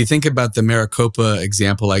if you think about the Maricopa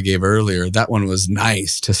example I gave earlier, that one was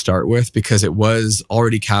nice to start with because it was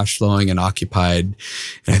already cash flowing and occupied.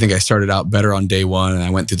 And I think I started out better on day one, and I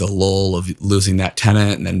went through the lull of losing that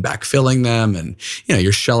tenant and then backfilling them. And,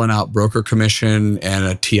 you're shelling out broker commission and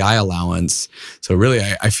a TI allowance. So really,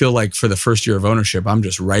 I feel like for the first year of ownership, I'm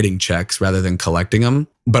just writing checks rather than collecting them.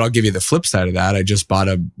 But I'll give you the flip side of that. I just bought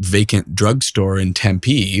a vacant drugstore in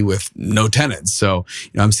Tempe with no tenants. So,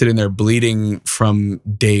 I'm sitting there bleeding from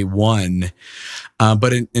day one.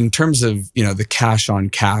 But in terms of, the cash on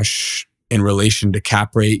cash in relation to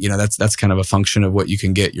cap rate, that's kind of a function of what you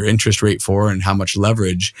can get your interest rate for and how much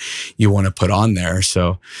leverage you want to put on there.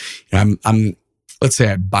 So I'm let's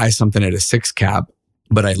say I buy something at a 6 cap,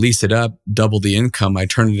 but I lease it up, double the income, I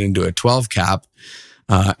turn it into a 12 cap.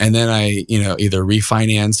 And then I, either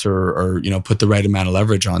refinance or put the right amount of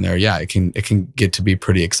leverage on there. Yeah, it can get to be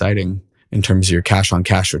pretty exciting in terms of your cash on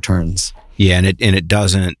cash returns. Yeah, and it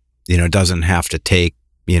doesn't have to take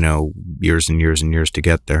years and years and years to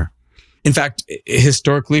get there. In fact,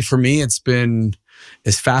 historically for me, it's been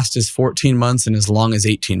as fast as 14 months and as long as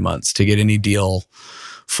 18 months to get any deal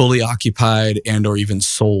fully occupied and or even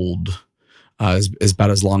sold. Is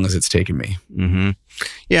about as long as it's taken me. Mm-hmm.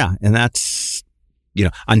 Yeah, and that's.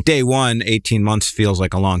 On day one, 18 months feels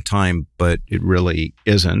like a long time, but it really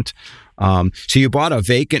isn't. So you bought a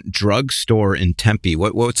vacant drugstore in Tempe.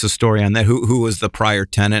 What's the story on that? Who was the prior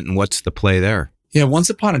tenant, and what's the play there? Yeah, once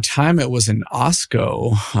upon a time, it was an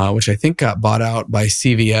Osco, which I think got bought out by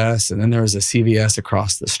CVS. And then there was a CVS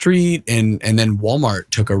across the street. And then Walmart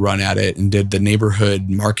took a run at it and did the neighborhood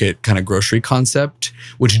market kind of grocery concept,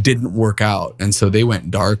 which didn't work out. And so they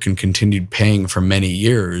went dark and continued paying for many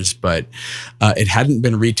years. But it hadn't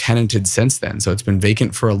been re-tenanted since then. So it's been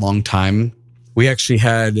vacant for a long time. We actually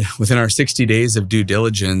had, within our 60 days of due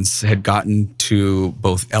diligence, had gotten to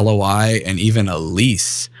both LOI and even a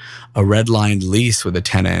lease, a redlined lease with a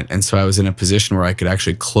tenant. And so I was in a position where I could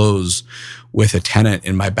actually close with a tenant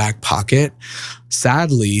in my back pocket.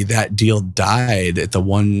 Sadly, that deal died at the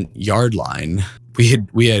 1 yard line.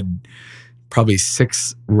 We had probably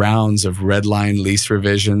 6 rounds of redline lease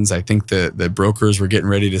revisions. I think the brokers were getting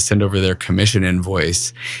ready to send over their commission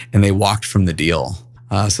invoice, and they walked from the deal.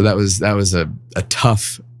 So that was a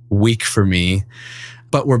tough week for me,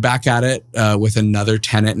 but we're back at it with another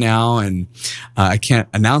tenant now, and I can't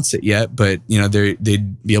announce it yet. But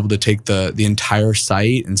they'd be able to take the entire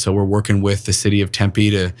site, and so we're working with the city of Tempe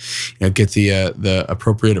to get the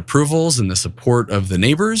appropriate approvals and the support of the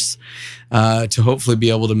neighbors to hopefully be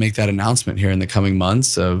able to make that announcement here in the coming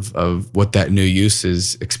months of what that new use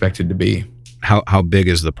is expected to be. How big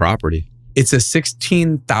is the property? It's a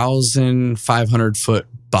 16,500 foot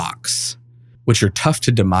box, which are tough to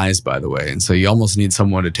demise, by the way. And so you almost need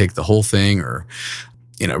someone to take the whole thing, or,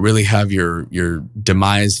 really have your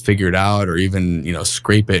demise figured out, or even,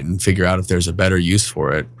 scrape it and figure out if there's a better use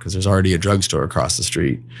for it, because there's already a drugstore across the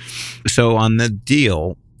street. So on the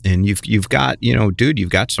deal, and you've got, dude, you've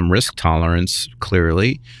got some risk tolerance,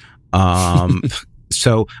 clearly.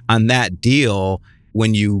 So on that deal,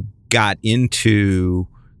 when you got into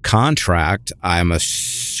contract, I'm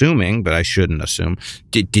assuming, but I shouldn't assume,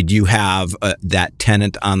 did you have that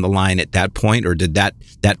tenant on the line at that point, or did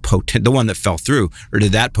the one that fell through, or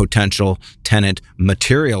did that potential tenant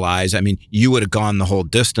materialize? I mean, you would have gone the whole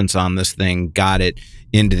distance on this thing, got it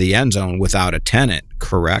into the end zone without a tenant,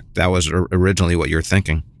 correct? That was originally what you're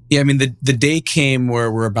thinking. Yeah, I mean, the day came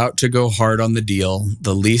where we're about to go hard on the deal.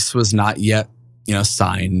 The lease was not yet,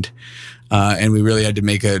 signed. And we really had to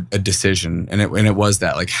make a decision. And it was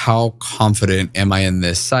that, like, how confident am I in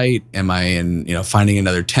this site? Am I in, finding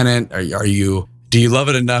another tenant? Do you love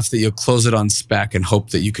it enough that you'll close it on spec and hope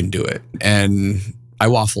that you can do it? And I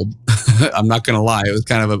waffled. I'm not going to lie. It was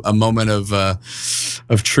kind of a moment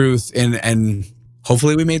of truth. And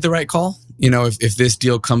hopefully we made the right call. If this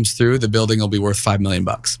deal comes through, the building will be worth $5 million.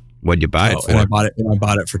 What'd you buy it for? And I bought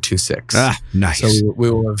it for $2.6 million. Nice. So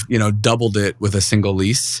we will have, doubled it with a single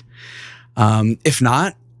lease. If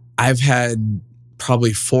not, I've had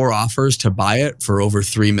probably 4 offers to buy it for over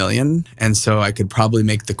 $3 million. And so I could probably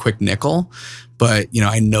make the quick nickel. But,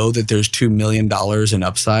 I know that there's $2 million in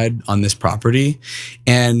upside on this property.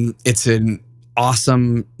 And it's an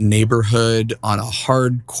awesome neighborhood on a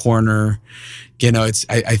hard corner.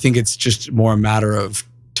 I think it's just more a matter of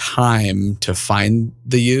time to find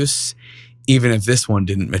the use, even if this one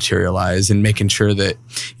didn't materialize, and making sure that,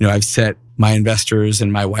 I've set my investors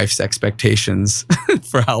and my wife's expectations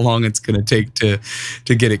for how long it's going to take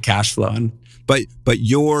to get it cash flowing. But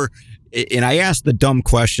and I ask the dumb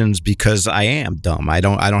questions because I am dumb. I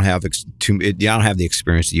don't have the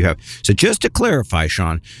experience that you have. So just to clarify,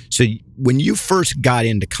 Sean, so when you first got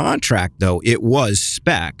into contract, though, it was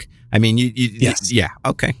spec. I mean, yes. Yeah,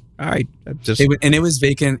 okay. All right. It was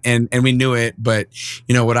vacant, and we knew it. But,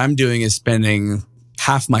 what I'm doing is spending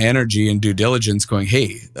half my energy in due diligence going,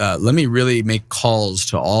 hey, let me really make calls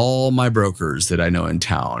to all my brokers that I know in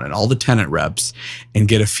town and all the tenant reps and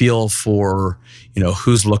get a feel for,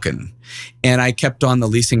 who's looking. And I kept on the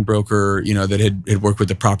leasing broker, that had worked with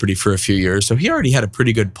the property for a few years. So he already had a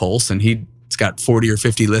pretty good pulse, and he's got 40 or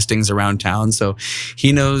 50 listings around town. So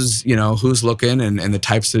he knows, who's looking and the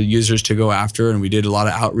types of users to go after. And we did a lot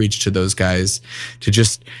of outreach to those guys to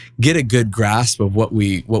just get a good grasp of what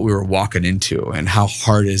we were walking into and how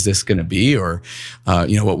hard is this going to be? Or,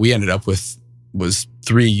 what we ended up with was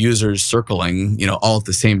 3 users circling, all at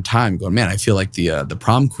the same time going, man, I feel like the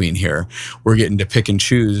prom queen here. We're getting to pick and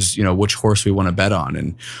choose, which horse we want to bet on,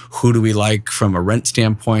 and who do we like from a rent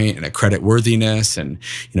standpoint and a credit worthiness, and,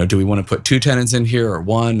 do we want to put 2 tenants in here or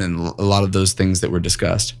 1, and a lot of those things that were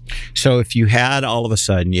discussed. So if you had, all of a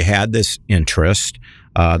sudden, you had this interest,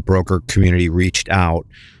 broker community reached out,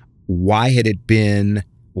 why had it been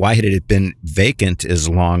vacant as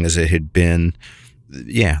long as it had been?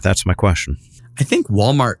 Yeah, that's my question. I think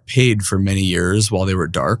Walmart paid for many years while they were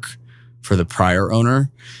dark for the prior owner.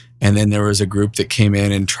 And then there was a group that came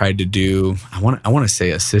in and tried to do, I want to say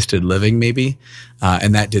assisted living maybe.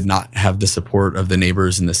 And that did not have the support of the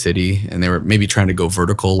neighbors in the city. And they were maybe trying to go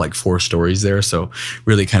vertical, like 4 stories there. So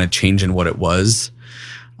really kind of changing what it was.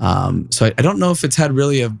 So I don't know if it's had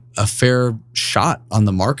really a fair shot on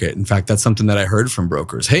the market. In fact, that's something that I heard from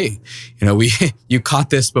brokers. Hey, you caught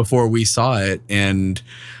this before we saw it, and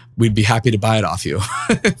we'd be happy to buy it off you.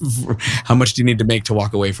 How much do you need to make to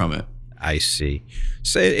walk away from it? I see.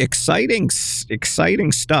 So exciting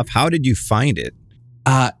stuff. How did you find it?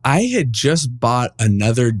 I had just bought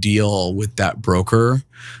another deal with that broker,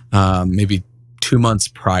 maybe 2 months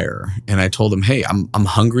prior. And I told him, hey, I'm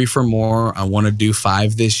hungry for more. I want to do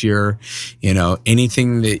 5 this year.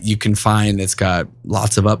 Anything that you can find that's got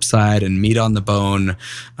lots of upside and meat on the bone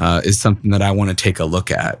is something that I want to take a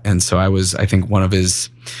look at. And so I was, I think, one of his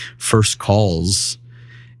first calls.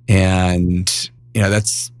 And,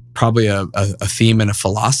 that's probably a theme and a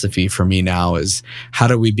philosophy for me now is how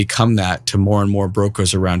do we become that to more and more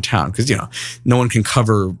brokers around town? Because, no one can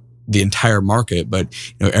cover the entire market, but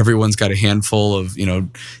everyone's got a handful of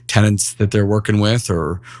tenants that they're working with,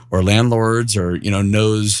 or landlords, or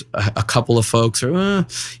knows a couple of folks, or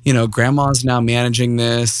grandma's now managing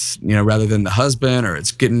this, rather than the husband, or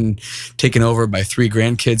it's getting taken over by 3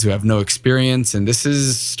 grandkids who have no experience, and this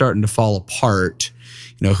is starting to fall apart.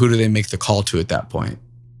 Who do they make the call to at that point?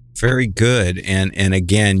 Very good. And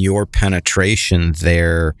again, your penetration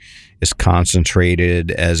there is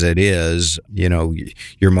concentrated as it is. You know,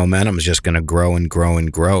 your momentum is just going to grow and grow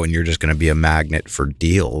and grow, and you're just going to be a magnet for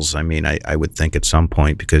deals. I mean, I would think at some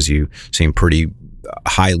point, because you seem pretty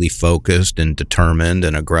highly focused and determined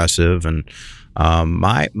and aggressive. And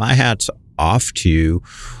my hat's off to you.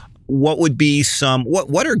 What would be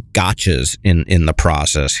what are gotchas in the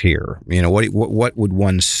process here? You know, what would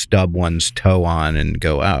one stub one's toe on and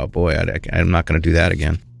go, oh boy, I'm not going to do that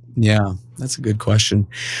again? Yeah, that's a good question.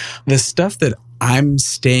 The stuff that I'm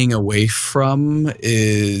staying away from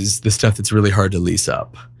is the stuff that's really hard to lease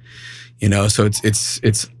up. You know, so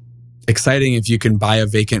it's exciting if you can buy a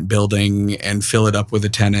vacant building and fill it up with a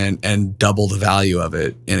tenant and double the value of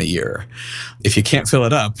it in a year. If you can't fill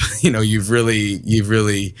it up, you know, you've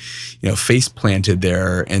really, face planted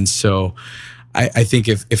there. And so I think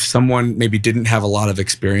if someone maybe didn't have a lot of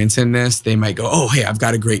experience in this, they might go, oh, hey, I've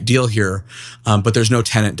got a great deal here, but there's no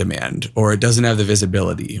tenant demand, or it doesn't have the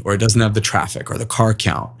visibility, or it doesn't have the traffic or the car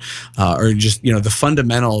count, or just, the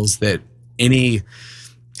fundamentals that any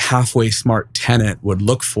halfway smart tenant would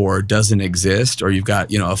look for doesn't exist, or you've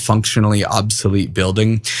got, a functionally obsolete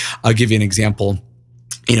building. I'll give you an example.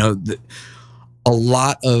 A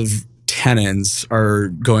lot of tenants are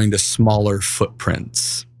going to smaller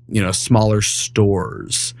footprints, smaller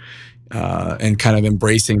stores, and kind of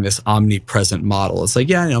embracing this omnipresent model. It's like,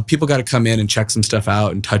 people got to come in and check some stuff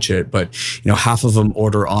out and touch it, but half of them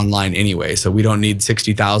order online anyway, so we don't need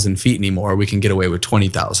 60,000 feet anymore. We can get away with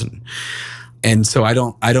 20,000. And so I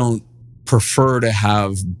don't prefer to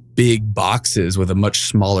have big boxes with a much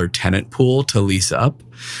smaller tenant pool to lease up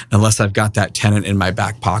unless I've got that tenant in my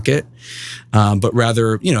back pocket. But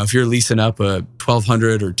rather, if you're leasing up a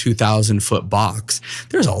 1,200 or 2,000 foot box,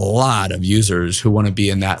 there's a lot of users who want to be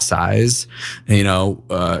in that size,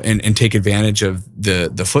 and take advantage of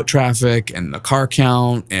the foot traffic and the car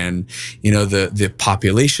count and, the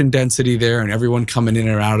population density there and everyone coming in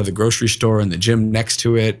and out of the grocery store and the gym next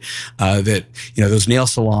to it, those nail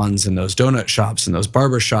salons and those donut shops and those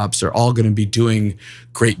barber shops are all going to be doing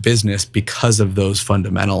great business because of those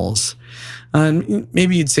fundamentals. And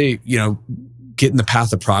maybe you'd say, get in the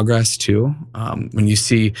path of progress too. When you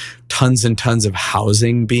see tons and tons of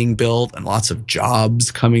housing being built and lots of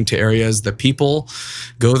jobs coming to areas, the people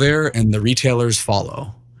go there and the retailers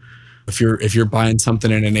follow. If you're buying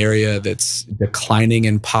something in an area that's declining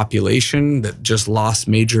in population, that just lost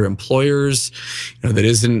major employers, that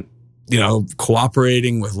isn't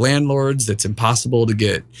cooperating with landlords, that's impossible to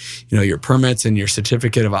get, your permits and your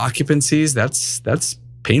certificate of occupancies, that's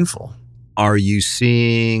painful. Are you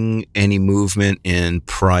seeing any movement in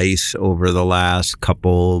price over the last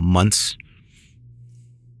couple months?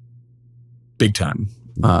 Big time.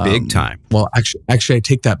 Big time. Well, actually, I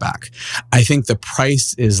take that back. I think the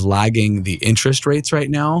price is lagging the interest rates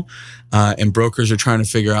right now, and brokers are trying to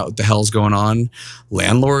figure out what the hell's going on.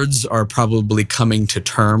 Landlords are probably coming to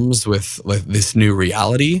terms with this new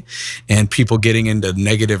reality, and people getting into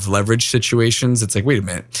negative leverage situations. It's like, wait a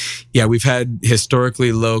minute. Yeah, we've had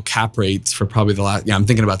historically low cap rates for probably I'm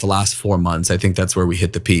thinking about the last 4 months. I think that's where we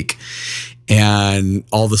hit the peak. And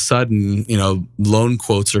all of a sudden, loan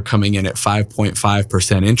quotes are coming in at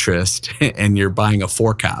 5.5% interest and you're buying a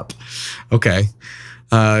 4 cap. Okay.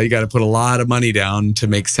 You got to put a lot of money down to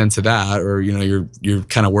make sense of that. Or, you're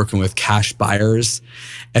kind of working with cash buyers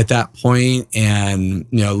at that point, and,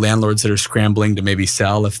 landlords that are scrambling to maybe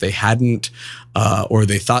sell if they hadn't, or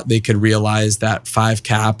they thought they could realize that 5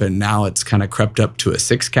 cap and now it's kind of crept up to a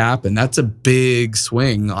 6 cap. And that's a big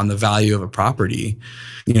swing on the value of a property.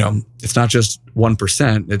 It's not just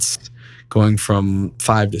 1%, it's going from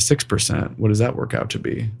 5 to 6%. What does that work out to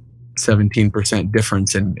be? 17%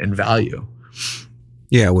 difference in value.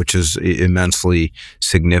 Yeah, which is immensely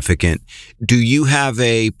significant. Do you have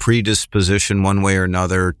a predisposition one way or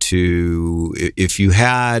another to, if you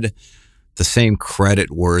had the same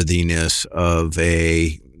credit worthiness of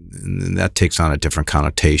that takes on a different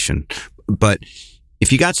connotation, but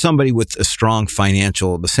if you got somebody with a strong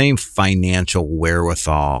the same financial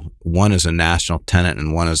wherewithal, one is a national tenant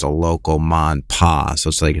and one is a local ma and pa, so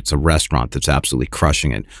it's like it's a restaurant that's absolutely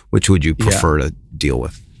crushing it, which would you prefer to deal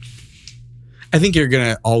with? I think you're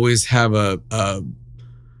going to always have a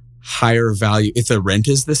higher value. If the rent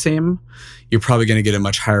is the same, you're probably going to get a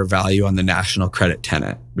much higher value on the national credit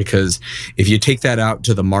tenant. Because if you take that out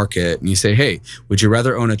to the market and you say, hey, would you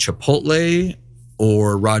rather own a Chipotle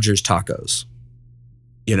or Rogers Tacos?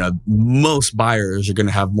 Most buyers are going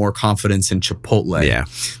to have more confidence in Chipotle. Yeah.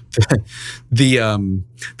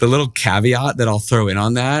 The little caveat that I'll throw in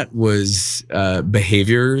on that was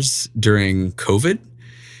behaviors during COVID.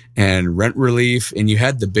 and rent relief. And you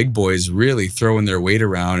had the big boys really throwing their weight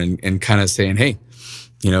around and kind of saying, hey,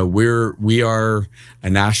 we are a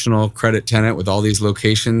national credit tenant with all these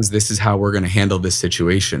locations. This is how we're going to handle this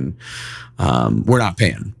situation. We're not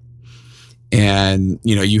paying. And,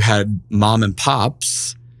 you had mom and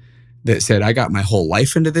pops that said, I got my whole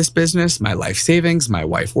life into this business, my life savings, my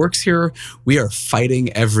wife works here. We are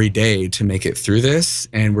fighting every day to make it through this,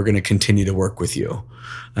 and we're going to continue to work with you.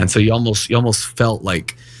 And so you almost felt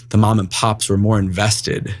like the mom and pops were more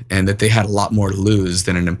invested and that they had a lot more to lose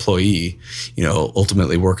than an employee,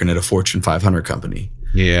 ultimately working at a Fortune 500 company.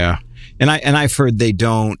 Yeah. And I've heard they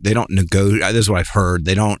don't negotiate. This is what I've heard.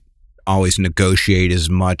 They don't always negotiate as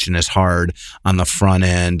much and as hard on the front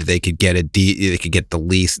end. They could get they could get the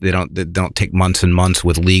lease. They don't take months and months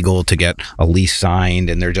with legal to get a lease signed,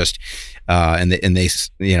 and they're just and they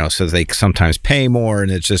so they sometimes pay more,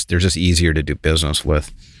 and they're just easier to do business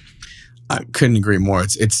with. I couldn't agree more.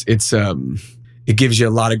 It gives you a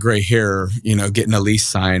lot of gray hair, getting a lease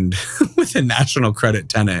signed with a national credit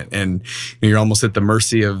tenant, and you're almost at the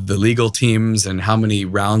mercy of the legal teams and how many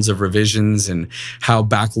rounds of revisions and how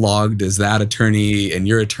backlogged is that attorney and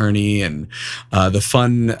your attorney, and the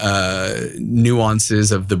fun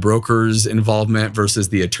nuances of the broker's involvement versus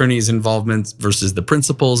the attorney's involvement versus the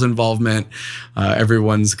principal's involvement.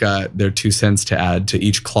 Everyone's got their 2 cents to add to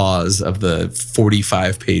each clause of the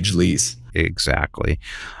 45-page lease. Exactly.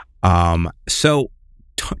 So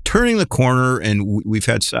turning the corner, and we've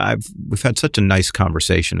had such a nice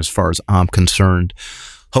conversation as far as I'm concerned.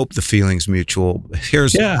 Hope the feeling's mutual.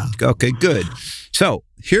 Okay, good. So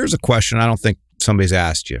here's a question I don't think somebody's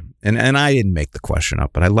asked you, and I didn't make the question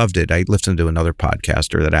up, but I loved it. I listened to another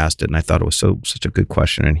podcaster that asked it, and I thought it was such a good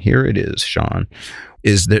question. And here it is, Sean.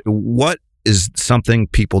 What is something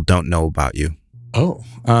people don't know about you? Oh,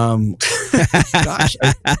 gosh,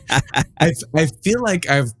 I feel like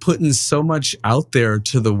I've put in so much out there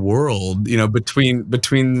to the world, between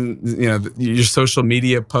your social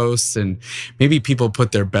media posts, and maybe people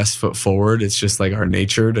put their best foot forward. It's just like our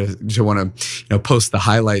nature to want to, post the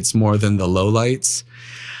highlights more than the lowlights.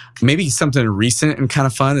 Maybe something recent and kind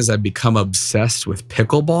of fun is I've become obsessed with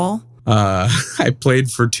pickleball. I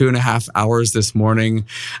played for 2.5 hours this morning.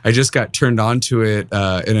 I just got turned on to it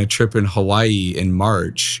in a trip in Hawaii in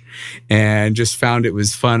March, and just found it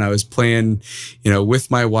was fun. I was playing,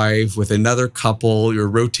 with my wife, with another couple. You're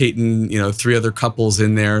rotating, 3 other couples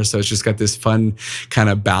in there. So it's just got this fun kind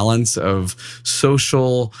of balance of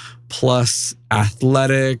social plus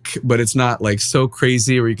athletic, but it's not like so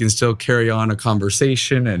crazy where you can still carry on a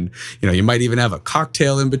conversation, and you might even have a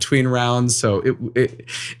cocktail in between rounds. So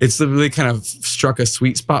it's really kind of struck a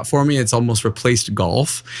sweet spot for me. It's almost replaced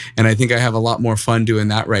golf, and I think I have a lot more fun doing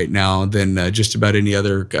that right now than just about any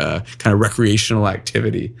other kind of recreational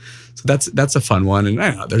activity. So that's a fun one. And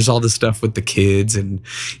I don't know, there's all this stuff with the kids, and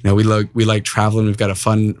we like traveling. We've got a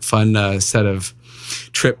fun set of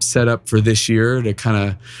trips set up for this year to kind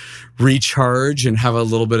of recharge and have a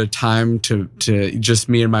little bit of time to just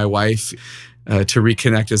me and my wife to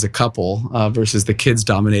reconnect as a couple versus the kids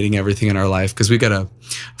dominating everything in our life, because we got a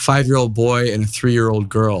 5-year-old boy and a 3-year-old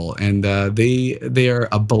girl, and they are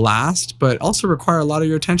a blast, but also require a lot of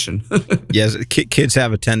your attention. Yes, kids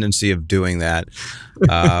have a tendency of doing that.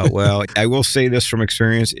 Well, I will say this from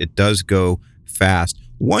experience, it does go fast.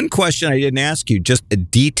 One question I didn't ask you, just a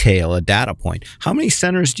data point. How many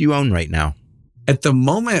centers do you own right now? At the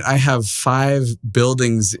moment, I have 5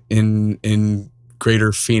 buildings in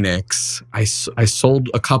Greater Phoenix. I sold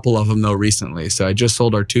a couple of them though recently. So I just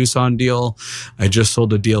sold our Tucson deal. I just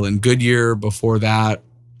sold a deal in Goodyear before that.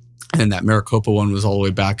 And that Maricopa one was all the way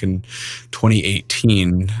back in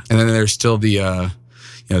 2018. And then there's still the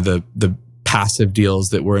passive deals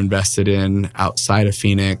that we're invested in outside of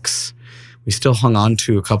Phoenix. We still hung on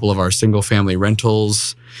to a couple of our single family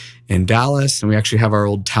rentals in Dallas, and we actually have our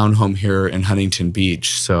old townhome here in Huntington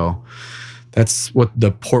Beach. So that's what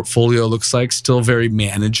the portfolio looks like. Still very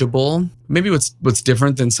manageable. Maybe what's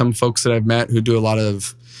different than some folks that I've met who do a lot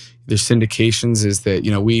of their syndications is that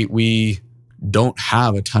we don't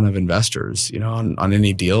have a ton of investors. On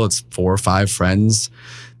any deal, it's 4 or 5 friends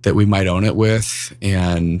that we might own it with,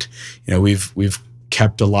 and we've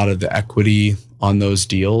kept a lot of the equity on those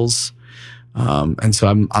deals. And so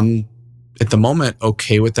I'm at the moment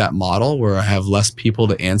okay with that model where I have less people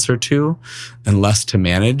to answer to and less to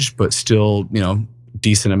manage, but still,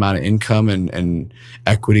 decent amount of income and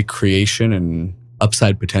equity creation and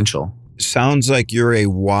upside potential. Sounds like you're a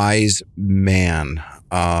wise man.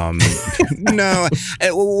 No,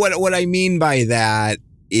 what I mean by that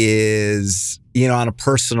is, on a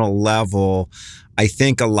personal level, I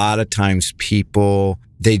think a lot of times people,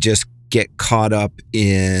 they just get caught up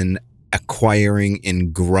in acquiring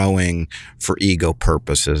and growing for ego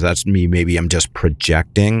purposes. That's me. Maybe I'm just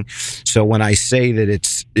projecting. So when I say that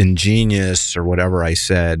it's ingenious or whatever I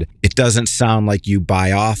said, it doesn't sound like you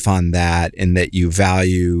buy off on that and that you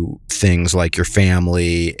value things like your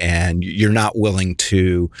family and you're not willing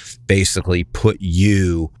to basically put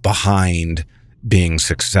you behind being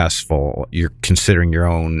successful. You're considering your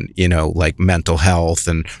own, like mental health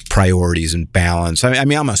and priorities and balance. I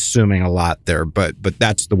mean, I'm assuming a lot there, but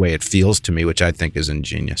that's the way it feels to me, which I think is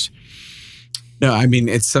ingenious. No, I mean,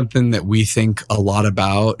 it's something that we think a lot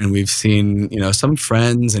about, and we've seen, some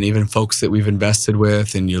friends and even folks that we've invested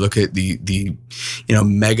with, and you look at the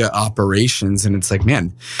mega operations, and it's like,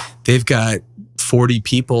 man, they've got 40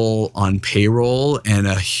 people on payroll and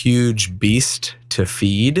a huge beast to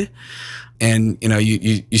feed. And,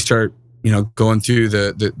 you start, going through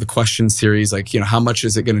the question series, like, how much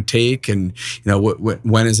is it going to take? And,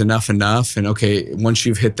 when is enough? And okay, once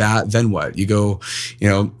you've hit that, then what? You go,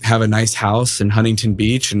 have a nice house in Huntington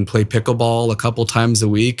Beach and play pickleball a couple times a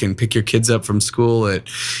week and pick your kids up from school at,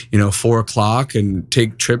 4:00 and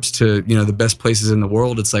take trips to, the best places in the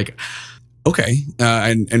world. It's like, okay.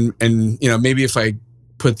 And maybe if I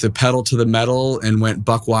put the pedal to the metal and went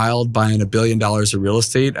buck wild buying $1 billion of real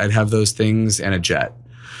estate, I'd have those things and a jet.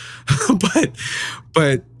 but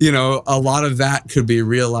a lot of that could be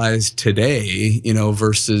realized today,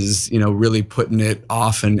 versus, really putting it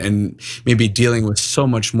off and maybe dealing with so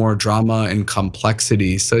much more drama and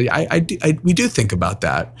complexity. So we do think about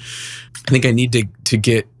that. I think I need to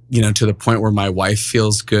get, to the point where my wife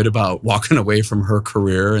feels good about walking away from her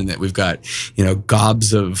career and that we've got,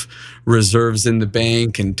 gobs of reserves in the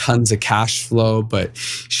bank and tons of cash flow. But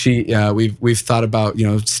we've thought about,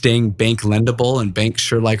 staying bank lendable, and banks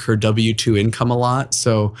sure like her W-2 income a lot.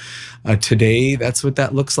 So today that's what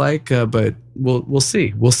that looks like. But we'll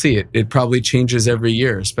see. We'll see. It probably changes every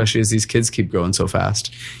year, especially as these kids keep growing so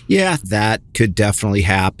fast. Yeah, that could definitely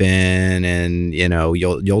happen. And,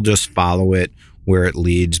 you'll just follow it where it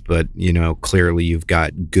leads, but clearly you've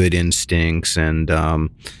got good instincts, and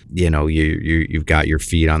you've got your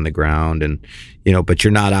feet on the ground, and but you're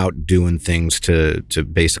not out doing things to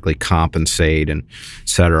basically compensate and et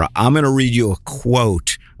cetera. I'm going to read you a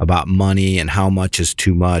quote about money and how much is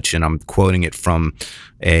too much, and I'm quoting it from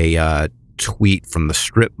a tweet from the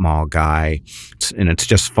strip mall guy, and it's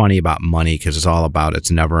just funny about money because it's all about it's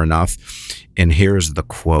never enough. And here's the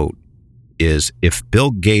quote. Is if Bill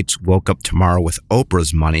Gates woke up tomorrow with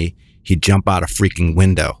Oprah's money, he'd jump out a freaking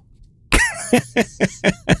window.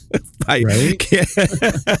 Right?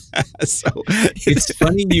 So it's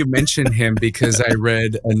funny you mention him because I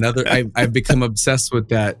read another. I've become obsessed with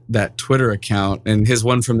that Twitter account, and his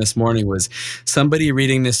one from this morning was somebody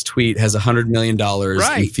reading this tweet has $100 million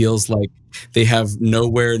right. and feels like they have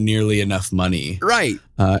nowhere nearly enough money. Right.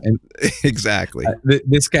 And exactly.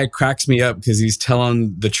 This guy cracks me up because he's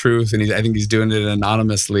telling the truth, and I think he's doing it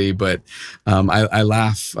anonymously. But I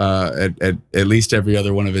laugh at least every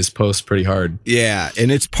other one of his posts pretty hard. Yeah,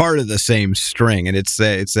 and it's part of the same string, and it's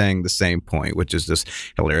saying the same point, which is just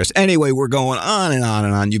hilarious. Anyway, we're going on and on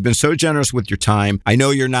and on. You've been so generous with your time. I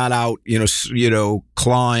know you're not out,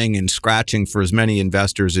 clawing and scratching for as many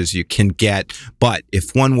investors as you can get. But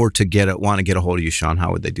if one were to want to get a hold of you, Sean,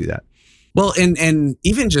 how would they do that? Well, and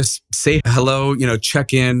even just say hello,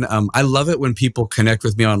 check in. I love it when people connect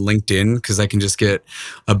with me on LinkedIn because I can just get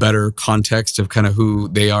a better context of kind of who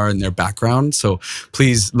they are and their background. So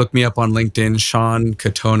please look me up on LinkedIn, Sean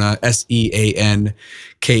Katona, SeanKatona,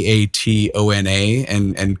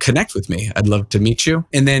 and connect with me. I'd love to meet you.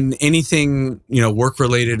 And then anything, work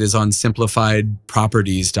related is on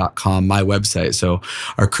simplifiedproperties.com, my website. So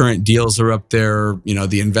our current deals are up there.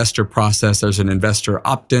 The investor process, there's an investor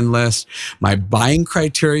opt-in list. My buying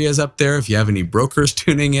criteria is up there if you have any brokers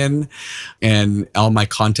tuning in, and all my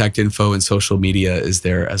contact info and social media is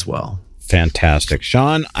there as well. Fantastic.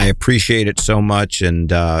 Sean, I appreciate it so much, and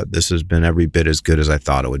this has been every bit as good as I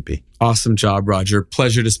thought it would be. Awesome job, Roger.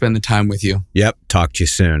 Pleasure to spend the time with you. Yep. Talk to you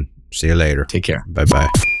soon. See you later. Take care. Bye-bye.